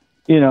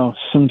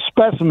 some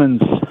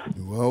specimens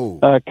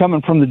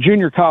coming from the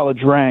junior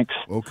college ranks.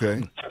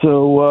 Okay.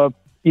 So,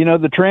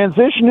 the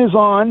transition is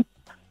on,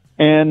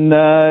 and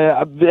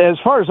as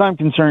far as I'm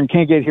concerned,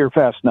 can't get here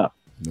fast enough.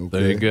 Okay.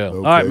 There you go. Okay.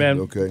 All right, man.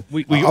 Okay.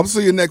 I'll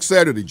see you next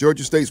Saturday.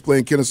 Georgia State's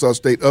playing Kennesaw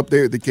State up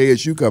there at the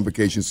KSU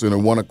Convocation Center,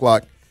 1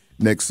 o'clock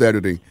next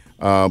Saturday.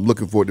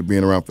 Looking forward to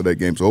being around for that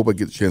game. So I hope I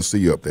get a chance to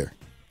see you up there.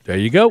 There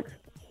you go.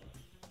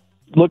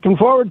 Looking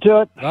forward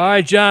to it. All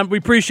right, John. We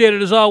appreciate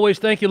it as always.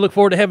 Thank you. Look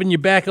forward to having you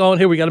back on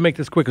here. We got to make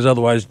this quick, because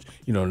otherwise,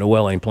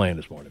 Noel ain't playing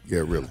this morning.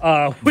 Yeah, really.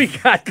 We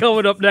got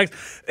coming up next.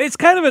 It's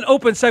kind of an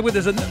open segment.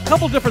 There's a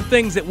couple different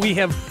things that we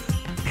have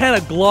kind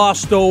of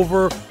glossed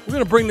over. We're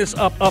going to bring this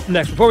up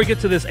next. Before we get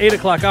to this 8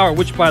 o'clock hour,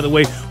 which, by the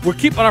way, we're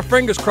keeping our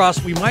fingers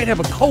crossed. We might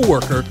have a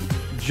coworker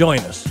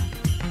join us.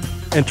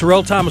 And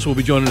Terrell Thomas will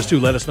be joining us, too.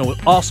 Let us know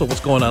also what's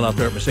going on out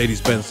there at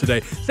Mercedes-Benz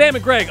today. Sam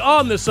and Greg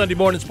on this Sunday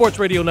morning. Sports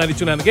Radio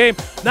 92.9 The Game,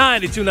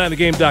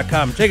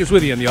 929thegame.com. Take us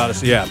with you on the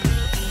Odyssey app.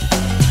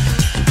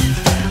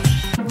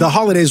 The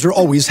holidays are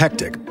always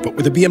hectic, but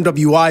with the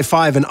BMW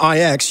i5 and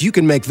iX, you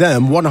can make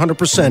them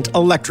 100%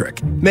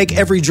 electric. Make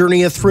every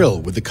journey a thrill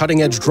with the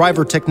cutting-edge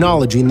driver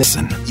technology.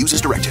 Listen, use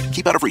as directed.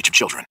 Keep out of reach of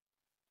children.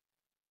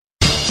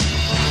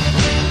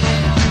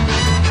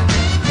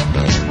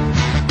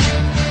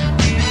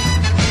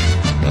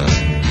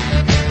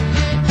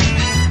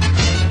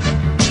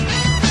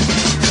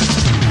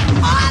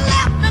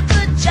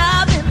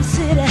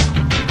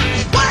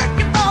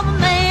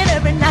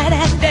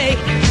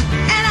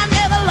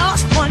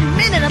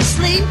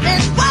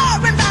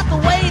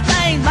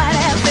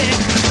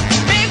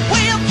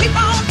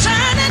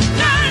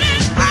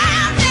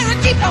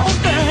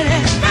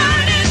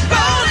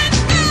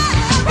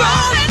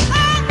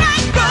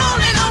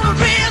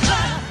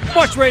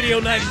 Sports Radio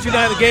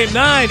 92.9 The Game,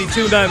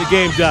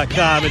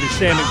 929thegame.com. It is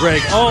Sam and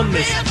Greg on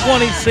this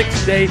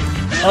 26th day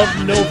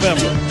of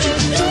November.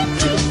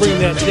 Bring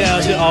that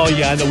down to,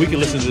 I know we can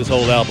listen to this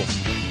whole album.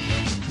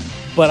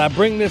 But I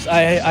bring this,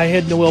 I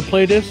had Noel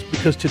play this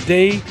because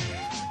today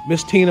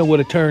Miss Tina would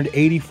have turned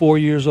 84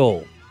 years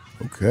old.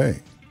 Okay.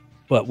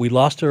 But we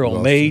lost her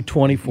on May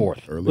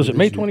 24th. Was it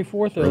May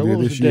 24th? Or what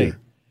was the date?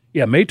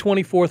 Yeah, May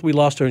 24th we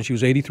lost her, and she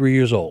was 83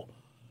 years old.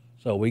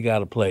 So we got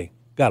to play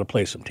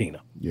some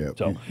Tina. Yeah.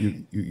 So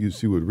you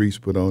see what Reese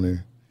put on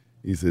there?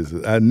 He says,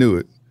 I knew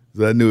it.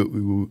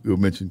 We'll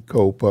mention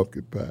cold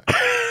pumpkin pie.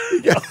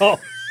 Oh.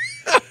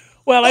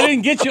 Well, I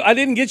didn't get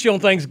you on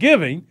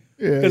Thanksgiving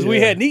because we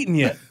hadn't eaten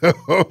yet.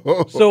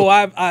 So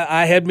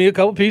I had me a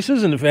couple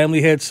pieces, and the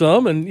family had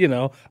some, and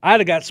I'd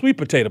have got sweet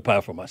potato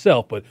pie for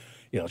myself, but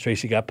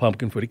Tracy got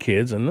pumpkin for the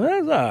kids, and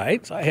that's all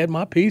right. So I had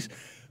my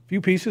few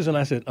pieces, and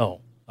I said,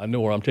 I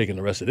know where I'm taking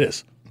the rest of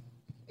this.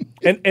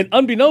 And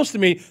unbeknownst to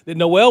me, that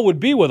Noelle would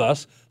be with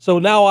us, so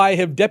now I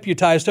have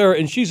deputized her,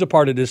 and she's a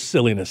part of this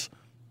silliness.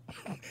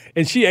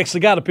 And she actually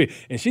got a piece,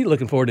 and she's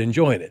looking forward to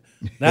enjoying it.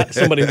 Not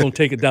somebody going to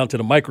take it down to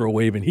the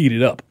microwave and heat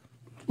it up.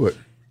 What?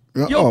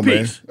 Your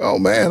piece. Man. Oh,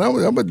 man, I'm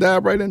going to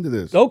dive right into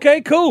this.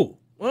 Okay, cool.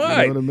 All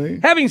right. You know what I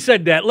mean? Having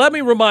said that, let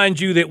me remind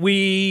you that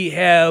we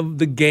have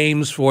the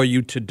games for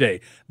you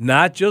today.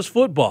 Not just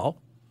football.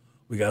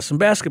 We got some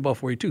basketball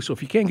for you, too. So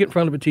if you can't get in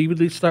front of a TV,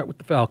 let's start with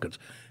the Falcons.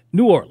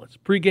 New Orleans,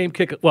 pregame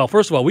kick. Well,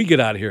 first of all, we get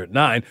out of here at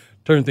 9,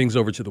 turn things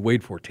over to the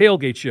Wade Ford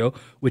Tailgate Show,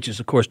 which is,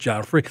 of course,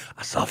 John Frick.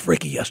 I saw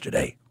Fricky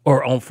yesterday,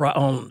 or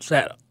on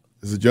Saturday.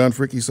 Is it John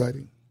Fricky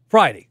sighting?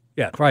 Friday.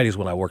 Yeah, Friday's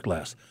when I worked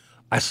last.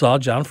 I saw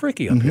John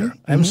Fricky up here.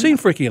 I haven't seen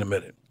Fricky in a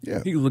minute.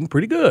 Yeah. He was looking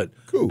pretty good.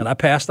 Cool. And I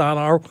passed on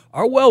our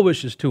well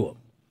wishes to him.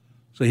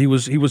 So he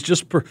was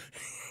just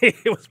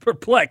he was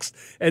perplexed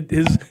at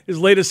his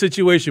latest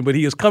situation, but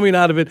he is coming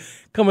out of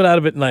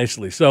it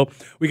nicely. So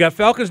we got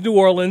Falcons, New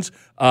Orleans,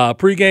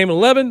 pregame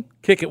 11,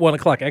 kick at 1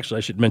 o'clock. Actually,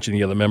 I should mention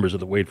the other members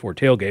of the Wade Ford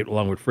Tailgate,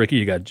 along with Fricky.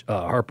 You got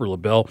Harper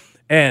LaBelle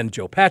and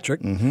Joe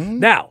Patrick.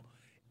 Now,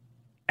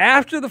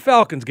 after the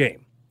Falcons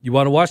game, you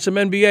want to watch some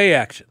NBA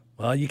action.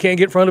 Well, you can't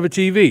get in front of a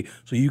TV,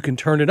 so you can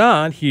turn it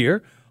on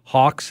here.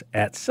 Hawks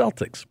at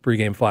Celtics,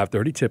 pregame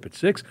 5:30, tip at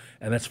 6,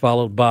 and that's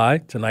followed by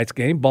tonight's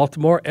game,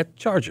 Baltimore at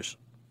Chargers.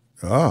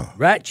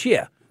 Right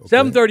here. Okay.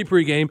 7:30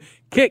 pregame,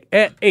 kick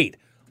at 8.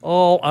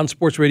 All on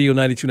Sports Radio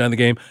 92.9 The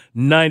Game,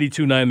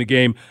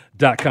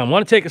 929thegame.com. I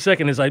want to take a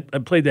second as I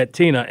played that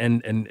Tina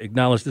and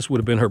acknowledge this would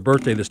have been her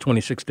birthday this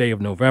 26th day of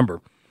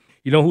November.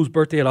 You know whose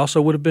birthday it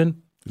also would have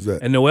been? Who's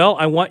that? And Noelle,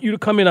 I want you to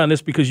come in on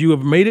this because you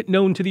have made it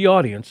known to the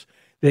audience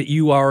that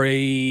you are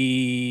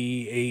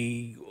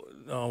I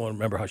don't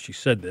remember how she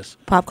said this.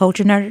 Pop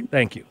culture nerd.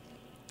 Thank you.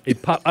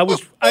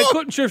 I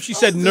couldn't sure if she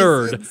said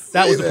nerd.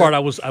 That was the part I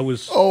was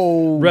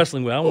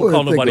wrestling with. I won't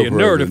call nobody a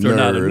nerd if they're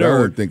not a nerd. I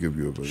wouldn't think of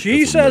you.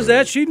 She says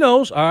that. She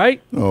knows. All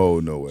right. Oh,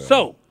 no way.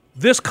 So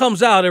this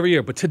comes out every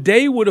year, but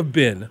today would have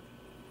been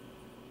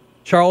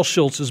Charles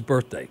Schultz's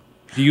birthday.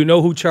 Do you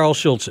know who Charles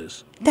Schultz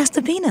is? That's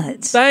the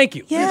Peanuts. Thank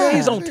you. Yeah.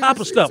 He's on top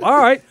of stuff. All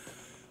right.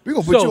 We're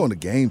going to put you on the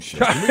game show.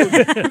 We're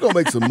going to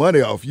make some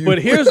money off you. But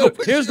here's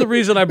the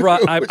reason I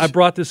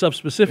brought this up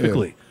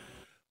specifically. Yeah.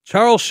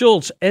 Charles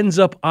Schultz ends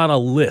up on a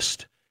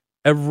list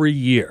every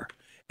year,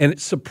 and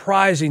it's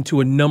surprising to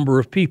a number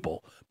of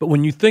people. But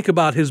when you think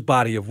about his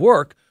body of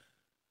work,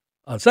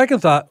 on second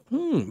thought,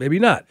 maybe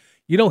not.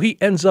 You know, he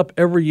ends up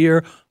every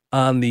year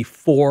on the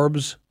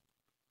Forbes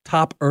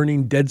top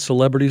earning dead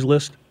celebrities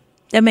list.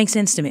 That makes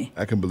sense to me.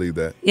 I can believe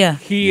that. Yeah.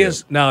 He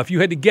is. Now, if you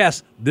had to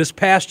guess this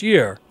past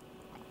year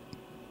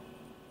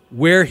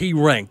where he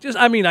ranked,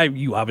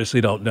 you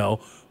obviously don't know,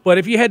 but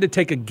if you had to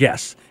take a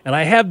guess, and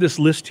I have this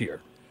list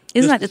here.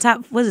 Isn't that the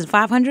top, what is it,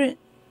 500?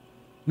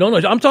 No,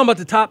 I'm talking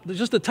about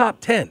just the top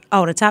 10.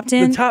 Oh, the top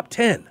 10? The top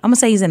 10. I'm going to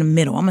say he's in the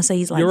middle. I'm going to say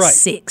he's like You're right.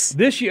 6.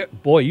 This year,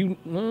 boy,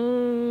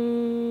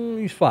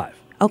 he's 5.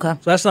 Okay.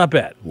 So that's not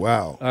bad.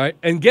 Wow. All right.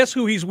 And guess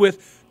who he's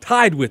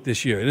tied with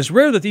this year? And it's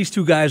rare that these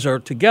two guys are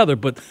together,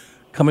 but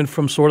coming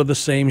from sort of the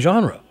same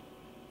genre.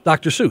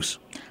 Dr. Seuss.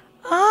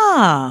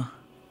 Ah.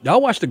 Y'all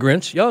watch The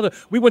Grinch.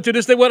 We went to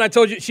this thing. What I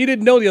told you, she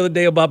didn't know the other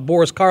day about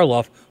Boris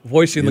Karloff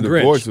voicing the Grinch.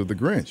 The voice of the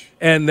Grinch.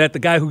 And that the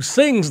guy who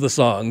sings the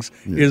songs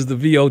is the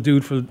VO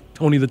dude for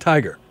Tony the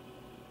Tiger.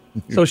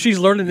 So she's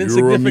learning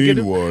insignificant.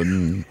 You're a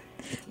mean one.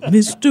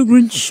 Mr.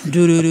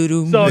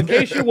 Grinch. So in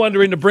case you're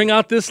wondering, to bring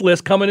out this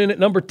list, coming in at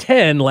number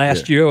 10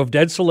 last year of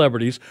dead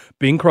celebrities,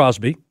 Bing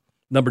Crosby.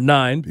 Number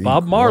 9,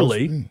 Bob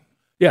Marley. Crosby.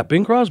 Yeah,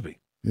 Bing Crosby.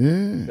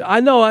 Yeah. I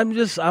know. I'm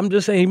just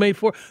saying he made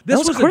 4.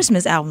 Those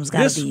Christmas albums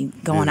got to be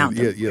going out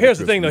there. Here's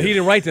the thing, though. He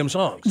didn't write them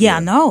songs. Yeah, I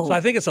know. So I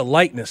think it's a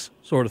likeness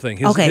sort of thing.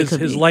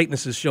 His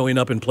likeness is showing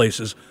up in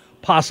places,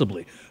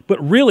 possibly.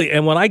 But really,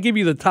 and when I give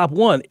you the top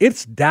 1,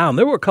 it's down.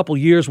 There were a couple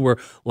years where,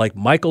 like,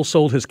 Michael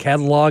sold his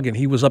catalog, and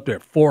he was up there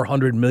at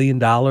 $400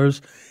 million.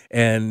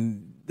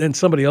 And then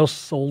somebody else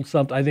sold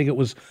something. I think it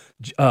was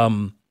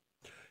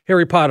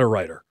Harry Potter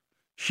writer.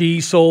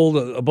 She sold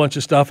a bunch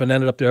of stuff and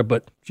ended up there,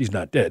 but she's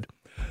not dead.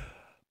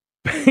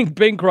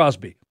 Bing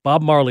Crosby,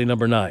 Bob Marley,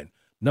 number 9.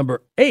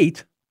 Number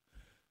 8,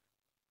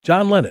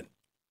 John Lennon.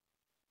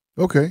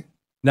 Okay.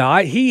 Now,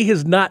 he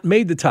has not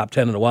made the top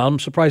 10 in a while. I'm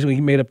surprised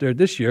he made up there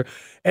this year.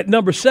 At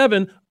number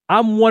 7,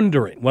 I'm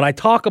wondering, when I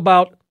talk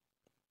about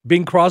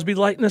Bing Crosby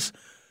likeness,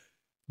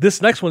 this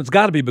next one's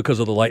got to be because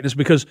of the likeness,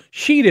 because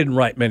she didn't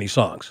write many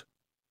songs.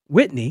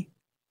 Whitney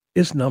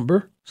is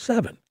number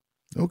 7.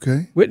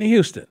 Okay. Whitney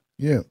Houston.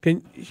 Yeah.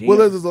 There's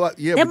a lot.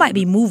 Yeah. There might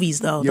be movies,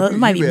 though. Yeah, There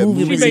might be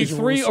movie She made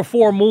 3 or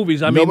 4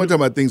 movies. I'm talking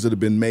about things that have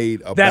been made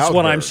about that's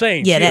what her. I'm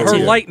saying. Yeah, her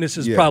likeness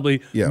has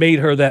probably made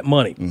her that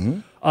money.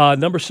 Mm-hmm.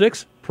 Number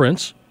 6,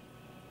 Prince.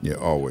 Yeah,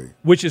 always.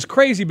 Which is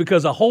crazy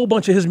because a whole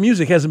bunch of his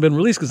music hasn't been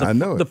released because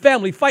the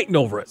family fighting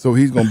over it. So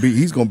he's gonna be.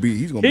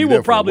 He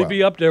will probably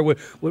be up there with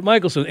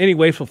Michelson.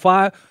 Anyway, for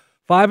 5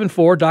 and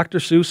 4, Dr.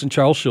 Seuss and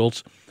Charles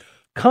Schultz.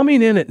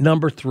 Coming in at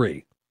number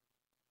 3,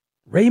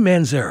 Ray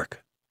Manzarek.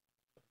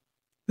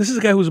 This is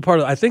a guy who's a part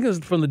of, I think it's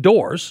from The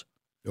Doors.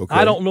 Okay.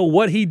 I don't know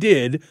what he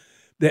did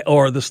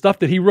or the stuff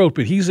that he wrote,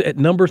 but he's at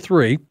number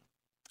 3.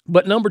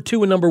 But number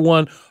 2 and number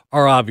 1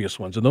 are obvious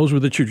ones, and those were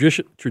the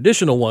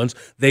traditional ones.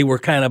 They were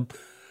kind of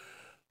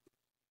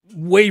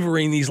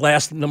wavering these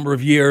last number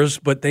of years,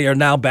 but they are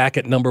now back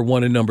at number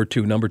 1 and number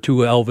 2. Number 2,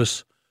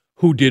 Elvis,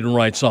 who didn't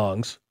write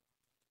songs,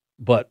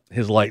 but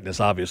his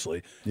likeness,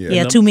 obviously.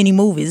 Yeah, too many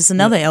movies. It's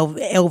another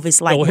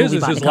Elvis-like movie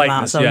about to come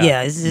out. So,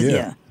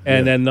 yeah.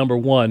 And then number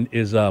 1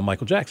 is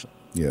Michael Jackson.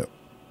 Yeah.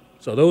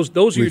 So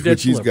those are your dead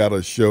he's got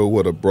a show,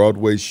 a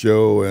Broadway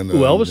show. And who,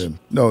 Elvis?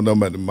 No,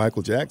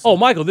 Michael Jackson. Oh,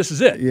 Michael, this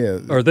is it. Yeah.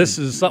 Or this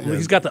is something. Yeah.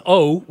 He's got the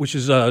O, which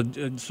is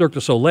Cirque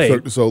du Soleil.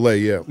 Cirque du Soleil,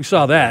 yeah. We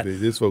saw that.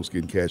 This folks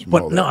getting cash from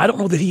but all no, that. I don't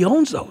know that he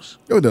owns those.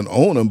 No, he doesn't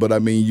own them, but I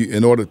mean,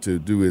 in order to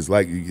do his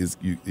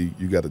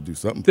you got to do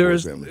something for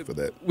his family for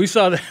that. We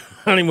saw that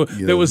honeymoon.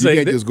 You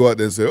can't just go out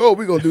there and say, "Oh,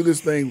 we're gonna do this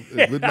thing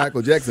with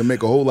Michael Jackson,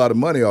 make a whole lot of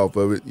money off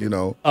of it,"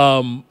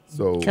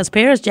 So because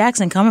Paris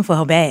Jackson coming for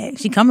her bag,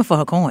 she coming for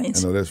her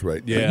coins. I know that's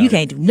right. Yeah, you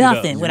can't do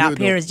nothing without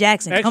Paris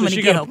Jackson coming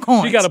to get her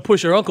coins. She got to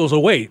push her uncles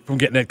away from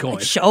getting that coin.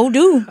 Sure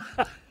do.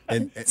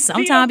 and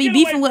sometimes be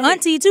beefing with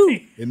auntie too.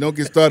 And don't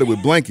get started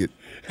with blanket.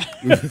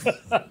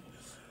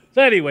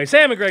 So anyway,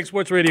 Sam and Greg,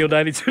 Sports Radio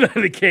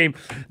 92.9 The Game.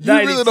 You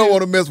really don't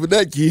want to mess with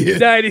that kid.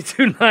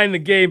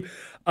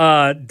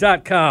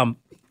 92.9thegame.com.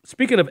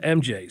 Speaking of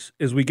MJs,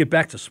 as we get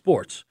back to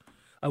sports,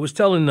 I was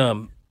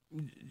telling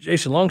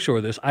Jason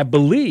Longshore this. I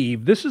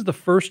believe this is the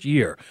first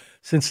year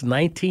since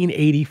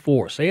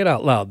 1984. Say it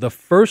out loud. The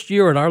first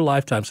year in our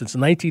lifetime since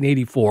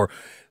 1984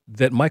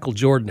 that Michael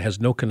Jordan has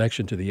no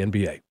connection to the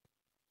NBA.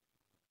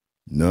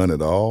 None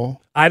at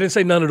all? I didn't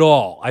say none at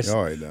all.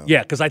 All right, now.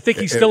 Yeah, because I think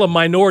he's still a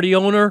minority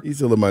owner. He's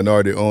still a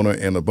minority owner,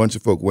 and a bunch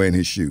of folk wearing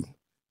his shoe.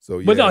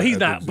 So, but no, he's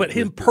not. But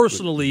him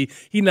personally,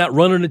 he's not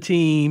running a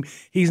team.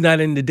 He's not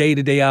in the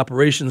day-to-day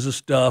operations of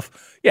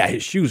stuff. Yeah,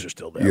 his shoes are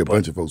still there. Yeah, a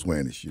bunch of folks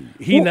wearing his shoes.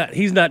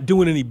 He's not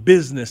doing any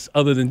business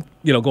other than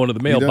going to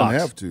the mailbox. He doesn't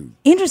have to.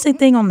 Interesting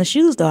thing on the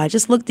shoes, though. I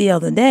just looked the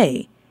other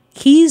day.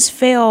 He's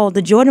failed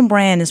the Jordan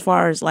brand as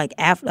far as like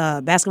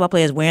basketball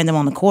players wearing them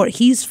on the court.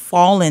 He's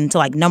fallen to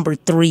like number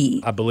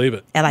 3. I believe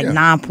it at like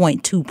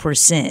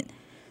 9.2%.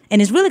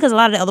 And it's really because a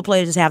lot of the other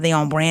players just have their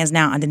own brands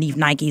now underneath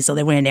Nike, so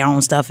they're wearing their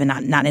own stuff and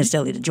not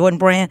necessarily the Jordan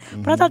brand.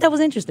 Mm-hmm. But I thought that was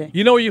interesting.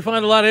 You know where you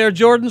find a lot of Air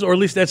Jordans, or at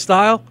least that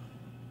style?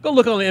 Go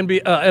look on the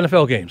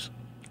NFL games.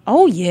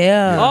 Oh,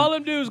 yeah. All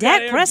them dudes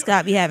Dak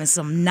Prescott be having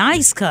some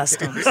nice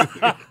customs.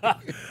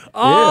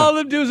 All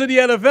them dudes in the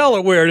NFL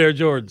are wearing Air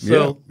Jordans.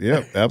 So.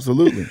 Yeah,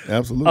 absolutely.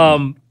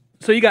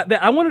 So you got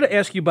that. I wanted to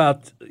ask you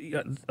about.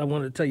 I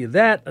wanted to tell you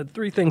that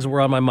 3 things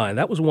were on my mind.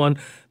 That was one.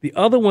 The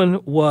other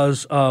one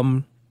was,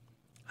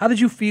 how did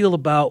you feel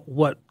about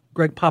what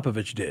Greg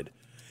Popovich did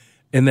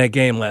in that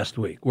game last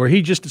week, where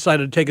he just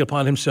decided to take it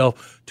upon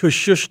himself to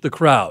shush the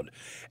crowd?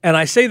 And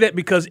I say that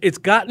because it's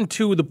gotten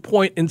to the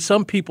point in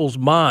some people's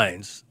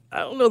minds. I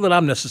don't know that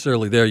I'm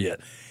necessarily there yet,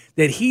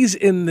 that he's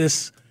in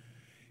this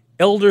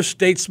elder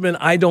statesman,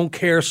 I don't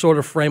care sort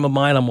of frame of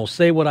mind. I'm going to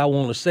say what I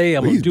want to say.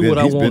 I'm going to do what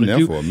I want to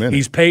do. For a minute.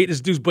 He's paid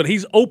his dues, but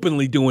he's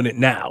openly doing it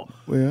now.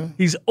 Well,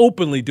 he's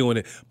openly doing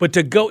it. But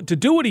to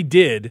do what he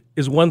did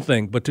is one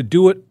thing, but to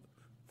do it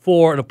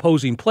for an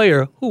opposing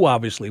player, who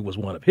obviously was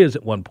one of his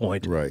at one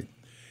point. Right.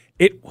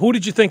 Who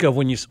did you think of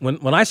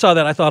when I saw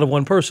that? I thought of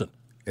one person.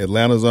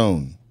 Atlanta's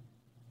own.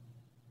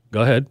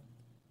 Go ahead.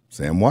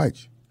 Sam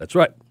Weich. That's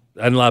right.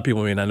 And a lot of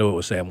people, I know it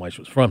was Sam Weich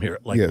was from here,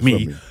 like me. From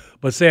here.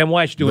 But Sam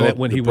Weich doing that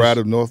when he was pride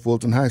of North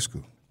Fulton High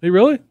School. He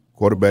really?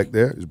 Quarterback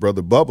there. His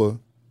brother Bubba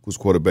was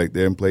quarterback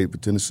there and played for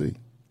Tennessee.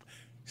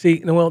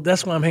 See, well,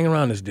 that's why I'm hanging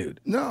around this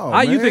dude. No,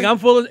 you think I'm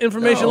full of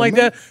information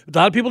that? A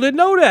lot of people didn't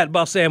know that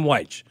about Sam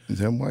Weich.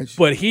 Sam Weich.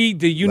 But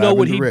did you know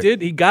what he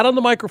did? He got on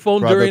the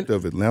microphone Product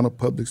of Atlanta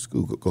Public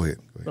School. Go ahead.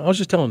 I was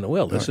just telling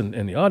Noel this, and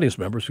the audience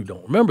members who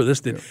don't remember this,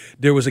 that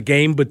there was a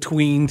game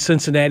between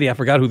Cincinnati. I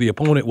forgot who the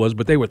opponent was,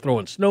 but they were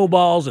throwing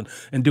snowballs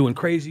and doing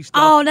crazy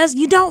stuff. Oh,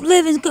 you don't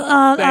live in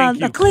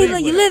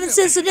Cleveland. You live in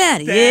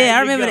Cincinnati.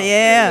 I remember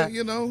that.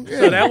 Yeah.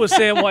 So that was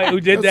Sam Weich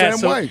who did that.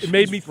 So it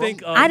made me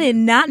think. I did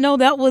not know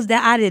that was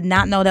that. I did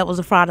not know that was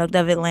a product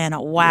of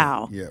Atlanta.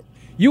 Wow. Yeah.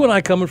 You and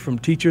I coming from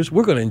teachers,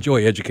 we're going to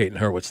enjoy educating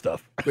her with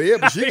stuff.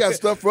 But she got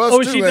stuff for us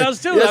too. She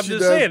does too. I'm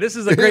just saying, this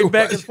is a great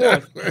back and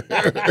forth.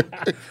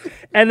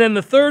 And then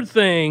the third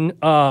thing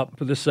for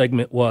this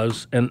segment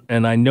was, and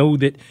I know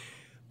that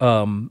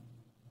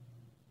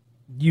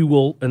you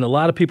will, and a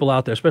lot of people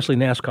out there, especially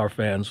NASCAR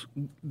fans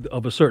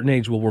of a certain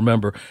age, will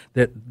remember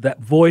that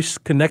voice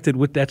connected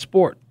with that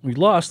sport. We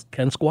lost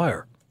Ken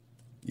Squire.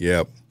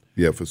 Yep.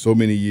 Yeah, for so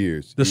many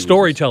years. The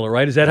storyteller,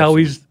 right? Is that how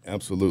he's?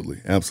 Absolutely.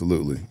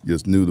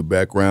 Just knew the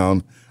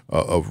background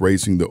of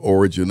racing, the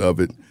origin of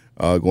it,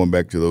 going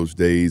back to those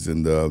days,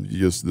 and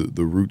just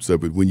the roots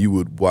of it. When you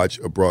would watch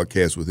a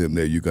broadcast with him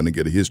there, you're going to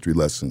get a history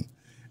lesson.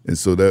 And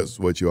so that's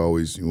what you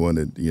always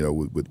wanted,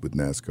 with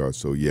NASCAR.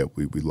 So, yeah,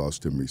 we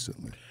lost him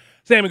recently.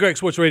 Sam and Greg,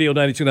 Sports Radio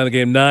 92.9 The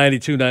Game,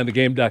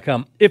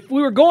 92.9thegame.com. If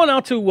we were going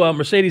out to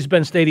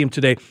Mercedes-Benz Stadium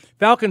today,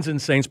 Falcons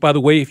and Saints, by the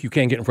way, if you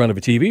can't get in front of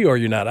a TV or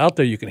you're not out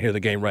there, you can hear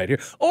the game right here.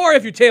 Or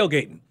if you're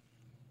tailgating,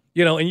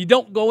 and you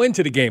don't go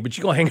into the game, but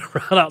you're going to hang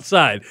around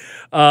outside.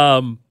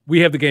 We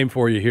have the game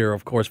for you here,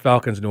 of course.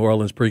 Falcons, New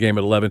Orleans, pregame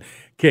at 11,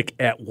 kick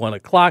at 1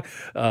 o'clock,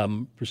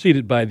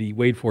 preceded by the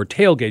Wade Ford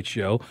Tailgate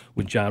Show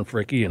with John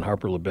Fricke and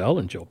Harper LaBelle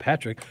and Joe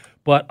Patrick.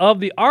 But of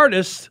the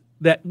artists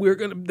that are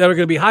going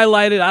to be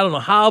highlighted, I don't know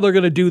how they're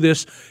going to do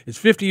this. It's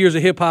 50 years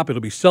of hip-hop.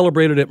 It'll be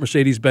celebrated at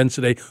Mercedes-Benz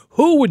today.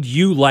 Who would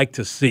you like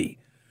to see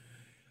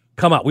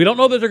come out? We don't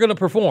know that they're going to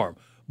perform,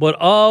 but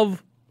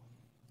of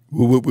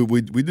we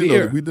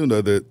do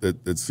know that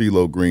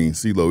CeeLo Green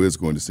is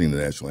going to sing the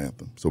national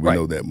anthem, so we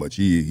know that much.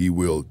 He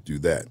will do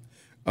that.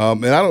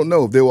 And I don't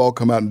know if they'll all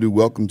come out and do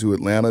Welcome to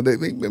Atlanta.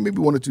 Maybe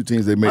one or two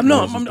teams they may.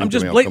 I'm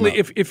just blatantly.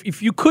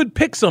 If you could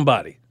pick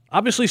somebody,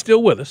 obviously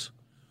still with us,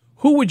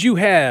 who would you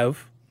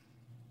have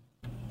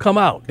come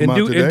out and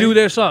do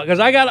their song? Because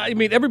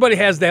everybody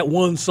has that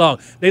one song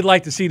they'd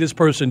like to see this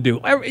person do.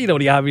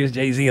 The obvious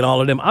Jay-Z and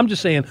all of them. I'm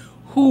just saying,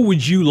 who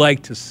would you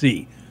like to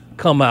see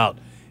come out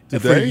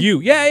today? For you?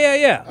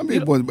 Yeah.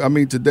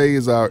 Today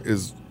is our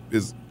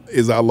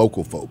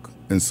local folk,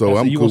 and so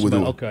I'm cool with it.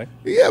 Okay.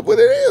 Yeah, but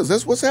it is.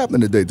 That's what's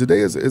happening today. Today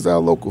is our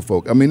local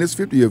folk. It's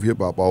 50 years of hip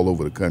hop all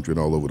over the country and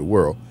all over the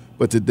world,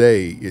 but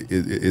today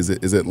is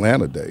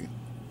Atlanta Day.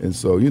 And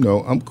so,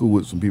 I'm cool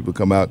with some people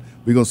come out.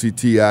 We're going to see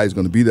T.I. is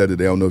going to be there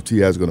today. I don't know if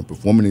T.I. is going to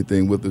perform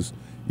anything with us.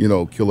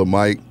 Killer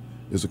Mike.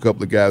 There's a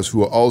couple of guys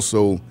who are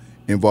also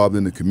involved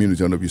in the community.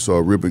 I don't know if you saw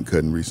a ribbon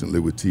cutting recently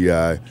with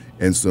T.I.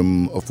 and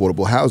some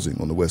affordable housing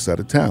on the west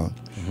side of town.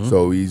 Mm-hmm.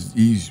 So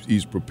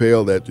he's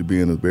propelled that to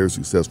being a very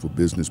successful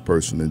business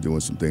person and doing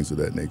some things of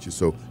that nature.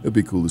 So it'd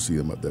be cool to see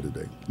him out there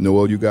today.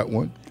 Noel, you got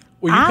one?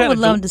 Well, I would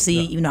love to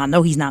see, I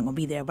know he's not going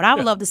to be there, but I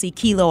would love to see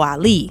Kilo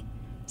Ali.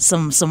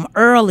 Some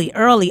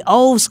early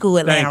old school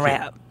Atlanta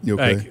rap.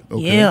 Thank you.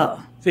 Okay.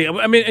 Yeah. See,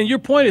 and your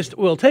point is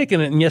well taken,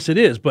 and yes, it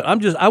is. But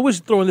I was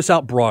throwing this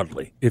out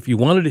broadly. If you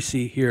wanted to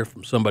hear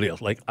from somebody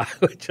else, like I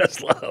would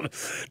just love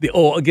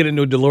get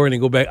into a DeLorean and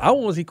go back. I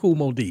want to see Kool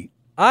Moe Dee.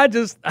 I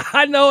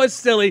know it's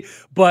silly,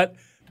 but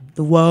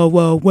the Wild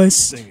Wild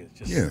West.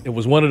 It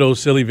was one of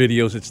those silly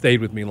videos that stayed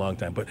with me a long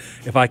time. But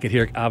if I could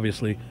hear,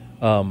 obviously,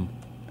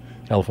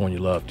 California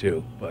Love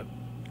too, but.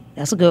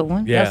 That's a good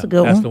one. Yeah, that's a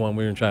good one. That's the one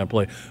we were trying to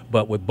play,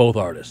 but with both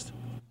artists.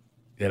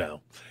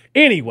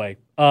 Anyway,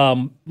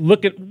 we're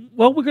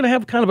going to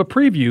have kind of a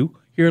preview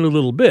here in a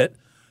little bit.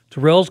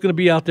 Terrell's going to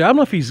be out there. I don't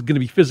know if he's going to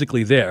be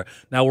physically there.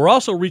 Now, we're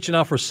also reaching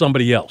out for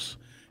somebody else.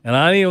 And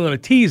I ain't even going to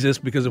tease this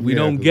because if we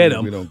don't get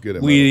him, I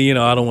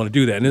don't want to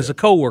do that. And it's a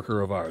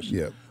coworker of ours.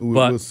 Yeah,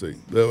 we'll see.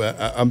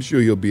 I'm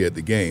sure he'll be at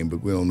the game,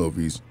 but we don't know if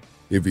he's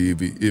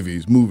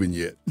moving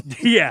yet.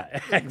 Yeah.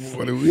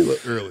 We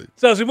look early.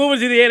 So as we move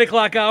into the 8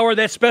 o'clock hour,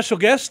 that special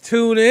guest,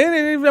 tune in,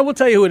 and we'll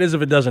tell you who it is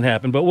if it doesn't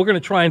happen. But we're going to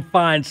try and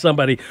find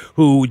somebody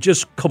who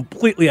just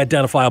completely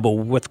identifiable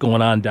with what's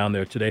going on down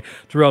there today.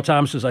 Terrell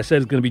Thomas, as I said,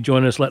 is going to be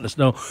joining us, letting us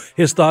know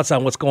his thoughts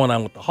on what's going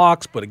on with the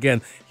Hawks. But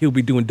again, he'll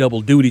be doing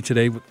double duty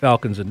today with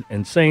Falcons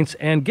and Saints,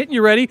 and getting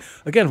you ready,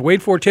 again,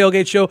 Wade Ford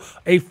Tailgate Show,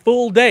 a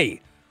full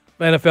day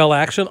NFL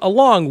action,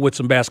 along with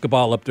some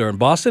basketball up there in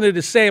Boston. It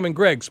is Sam and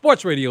Greg,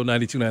 Sports Radio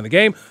 92.9 The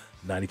Game,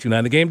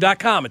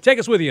 929thegame.com, and take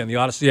us with you on the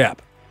Odyssey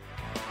app.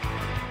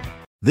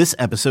 This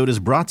episode is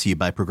brought to you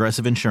by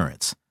Progressive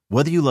Insurance.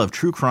 Whether you love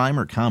true crime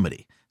or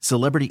comedy,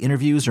 celebrity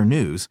interviews or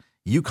news,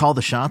 you call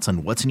the shots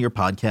on what's in your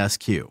podcast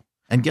queue.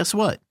 And guess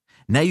what?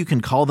 Now you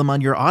can call them on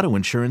your auto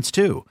insurance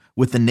too,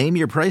 with the Name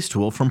Your Price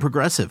tool from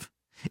Progressive.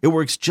 It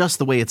works just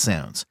the way it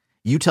sounds.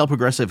 You tell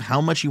Progressive how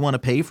much you want to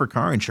pay for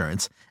car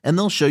insurance, and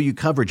they'll show you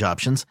coverage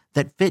options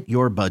that fit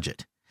your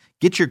budget.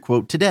 Get your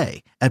quote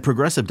today at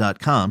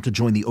Progressive.com to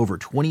join the over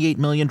 28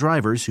 million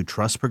drivers who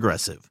trust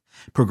Progressive.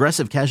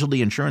 Progressive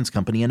Casualty Insurance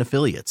Company and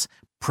Affiliates.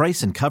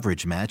 Price and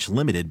coverage match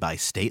limited by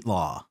state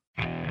law.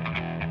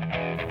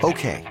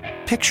 Okay,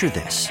 picture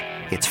this.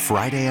 It's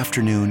Friday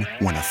afternoon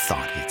when a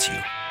thought hits you.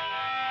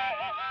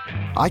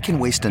 I can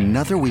waste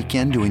another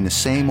weekend doing the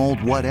same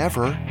old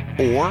whatever,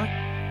 or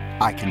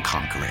I can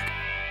conquer it.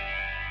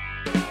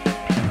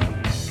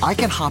 I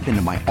can hop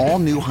into my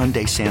all-new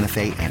Hyundai Santa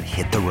Fe and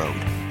hit the road.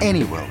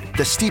 Any road.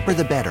 The steeper,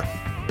 the better.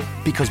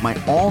 Because my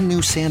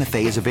all-new Santa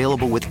Fe is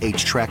available with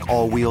H-Track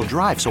all-wheel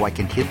drive, so I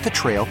can hit the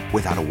trail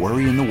without a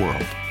worry in the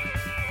world.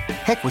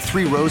 Heck, with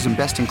 3 rows and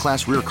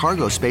best-in-class rear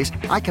cargo space,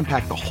 I can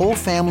pack the whole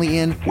family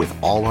in with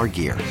all our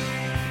gear.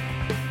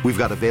 We've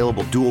got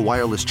available dual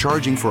wireless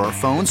charging for our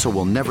phones, so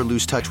we'll never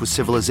lose touch with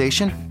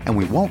civilization, and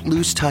we won't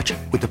lose touch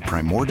with the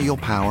primordial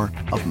power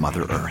of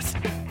Mother Earth.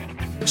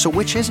 So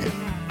which is it?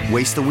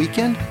 Waste the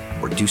weekend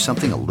or do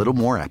something a little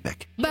more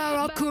epic?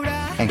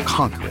 And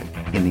conquer it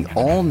in the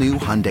all-new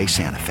Hyundai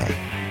Santa Fe.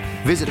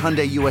 Visit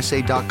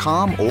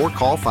HyundaiUSA.com or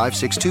call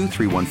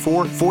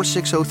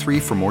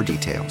 562-314-4603 for more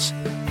details.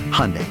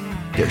 Hyundai,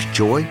 there's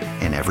joy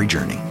in every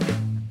journey.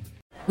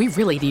 We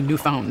really need new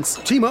phones.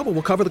 T-Mobile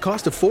will cover the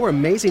cost of 4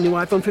 amazing new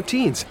iPhone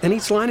 15s, and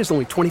each line is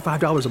only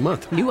 $25 a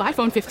month. New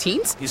iPhone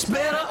 15s? It's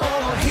better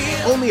over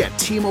here. Only at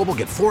T-Mobile,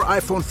 get 4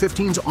 iPhone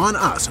 15s on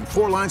us and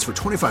 4 lines for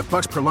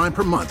 $25 per line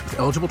per month with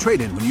eligible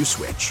trade-in when you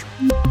switch.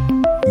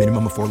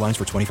 Minimum of 4 lines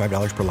for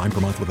 $25 per line per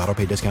month with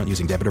autopay discount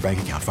using debit or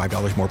bank account.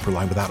 $5 more per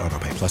line without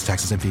autopay, plus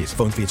taxes and fees.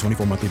 Phone fee at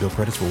 24 monthly bill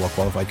credits for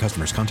well-qualified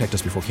customers. Contact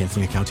us before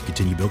canceling account to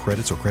continue bill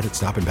credits or credit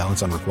stop and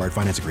balance on required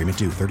finance agreement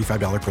due.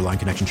 $35 per line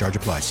connection charge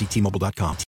applies. See T-Mobile.com.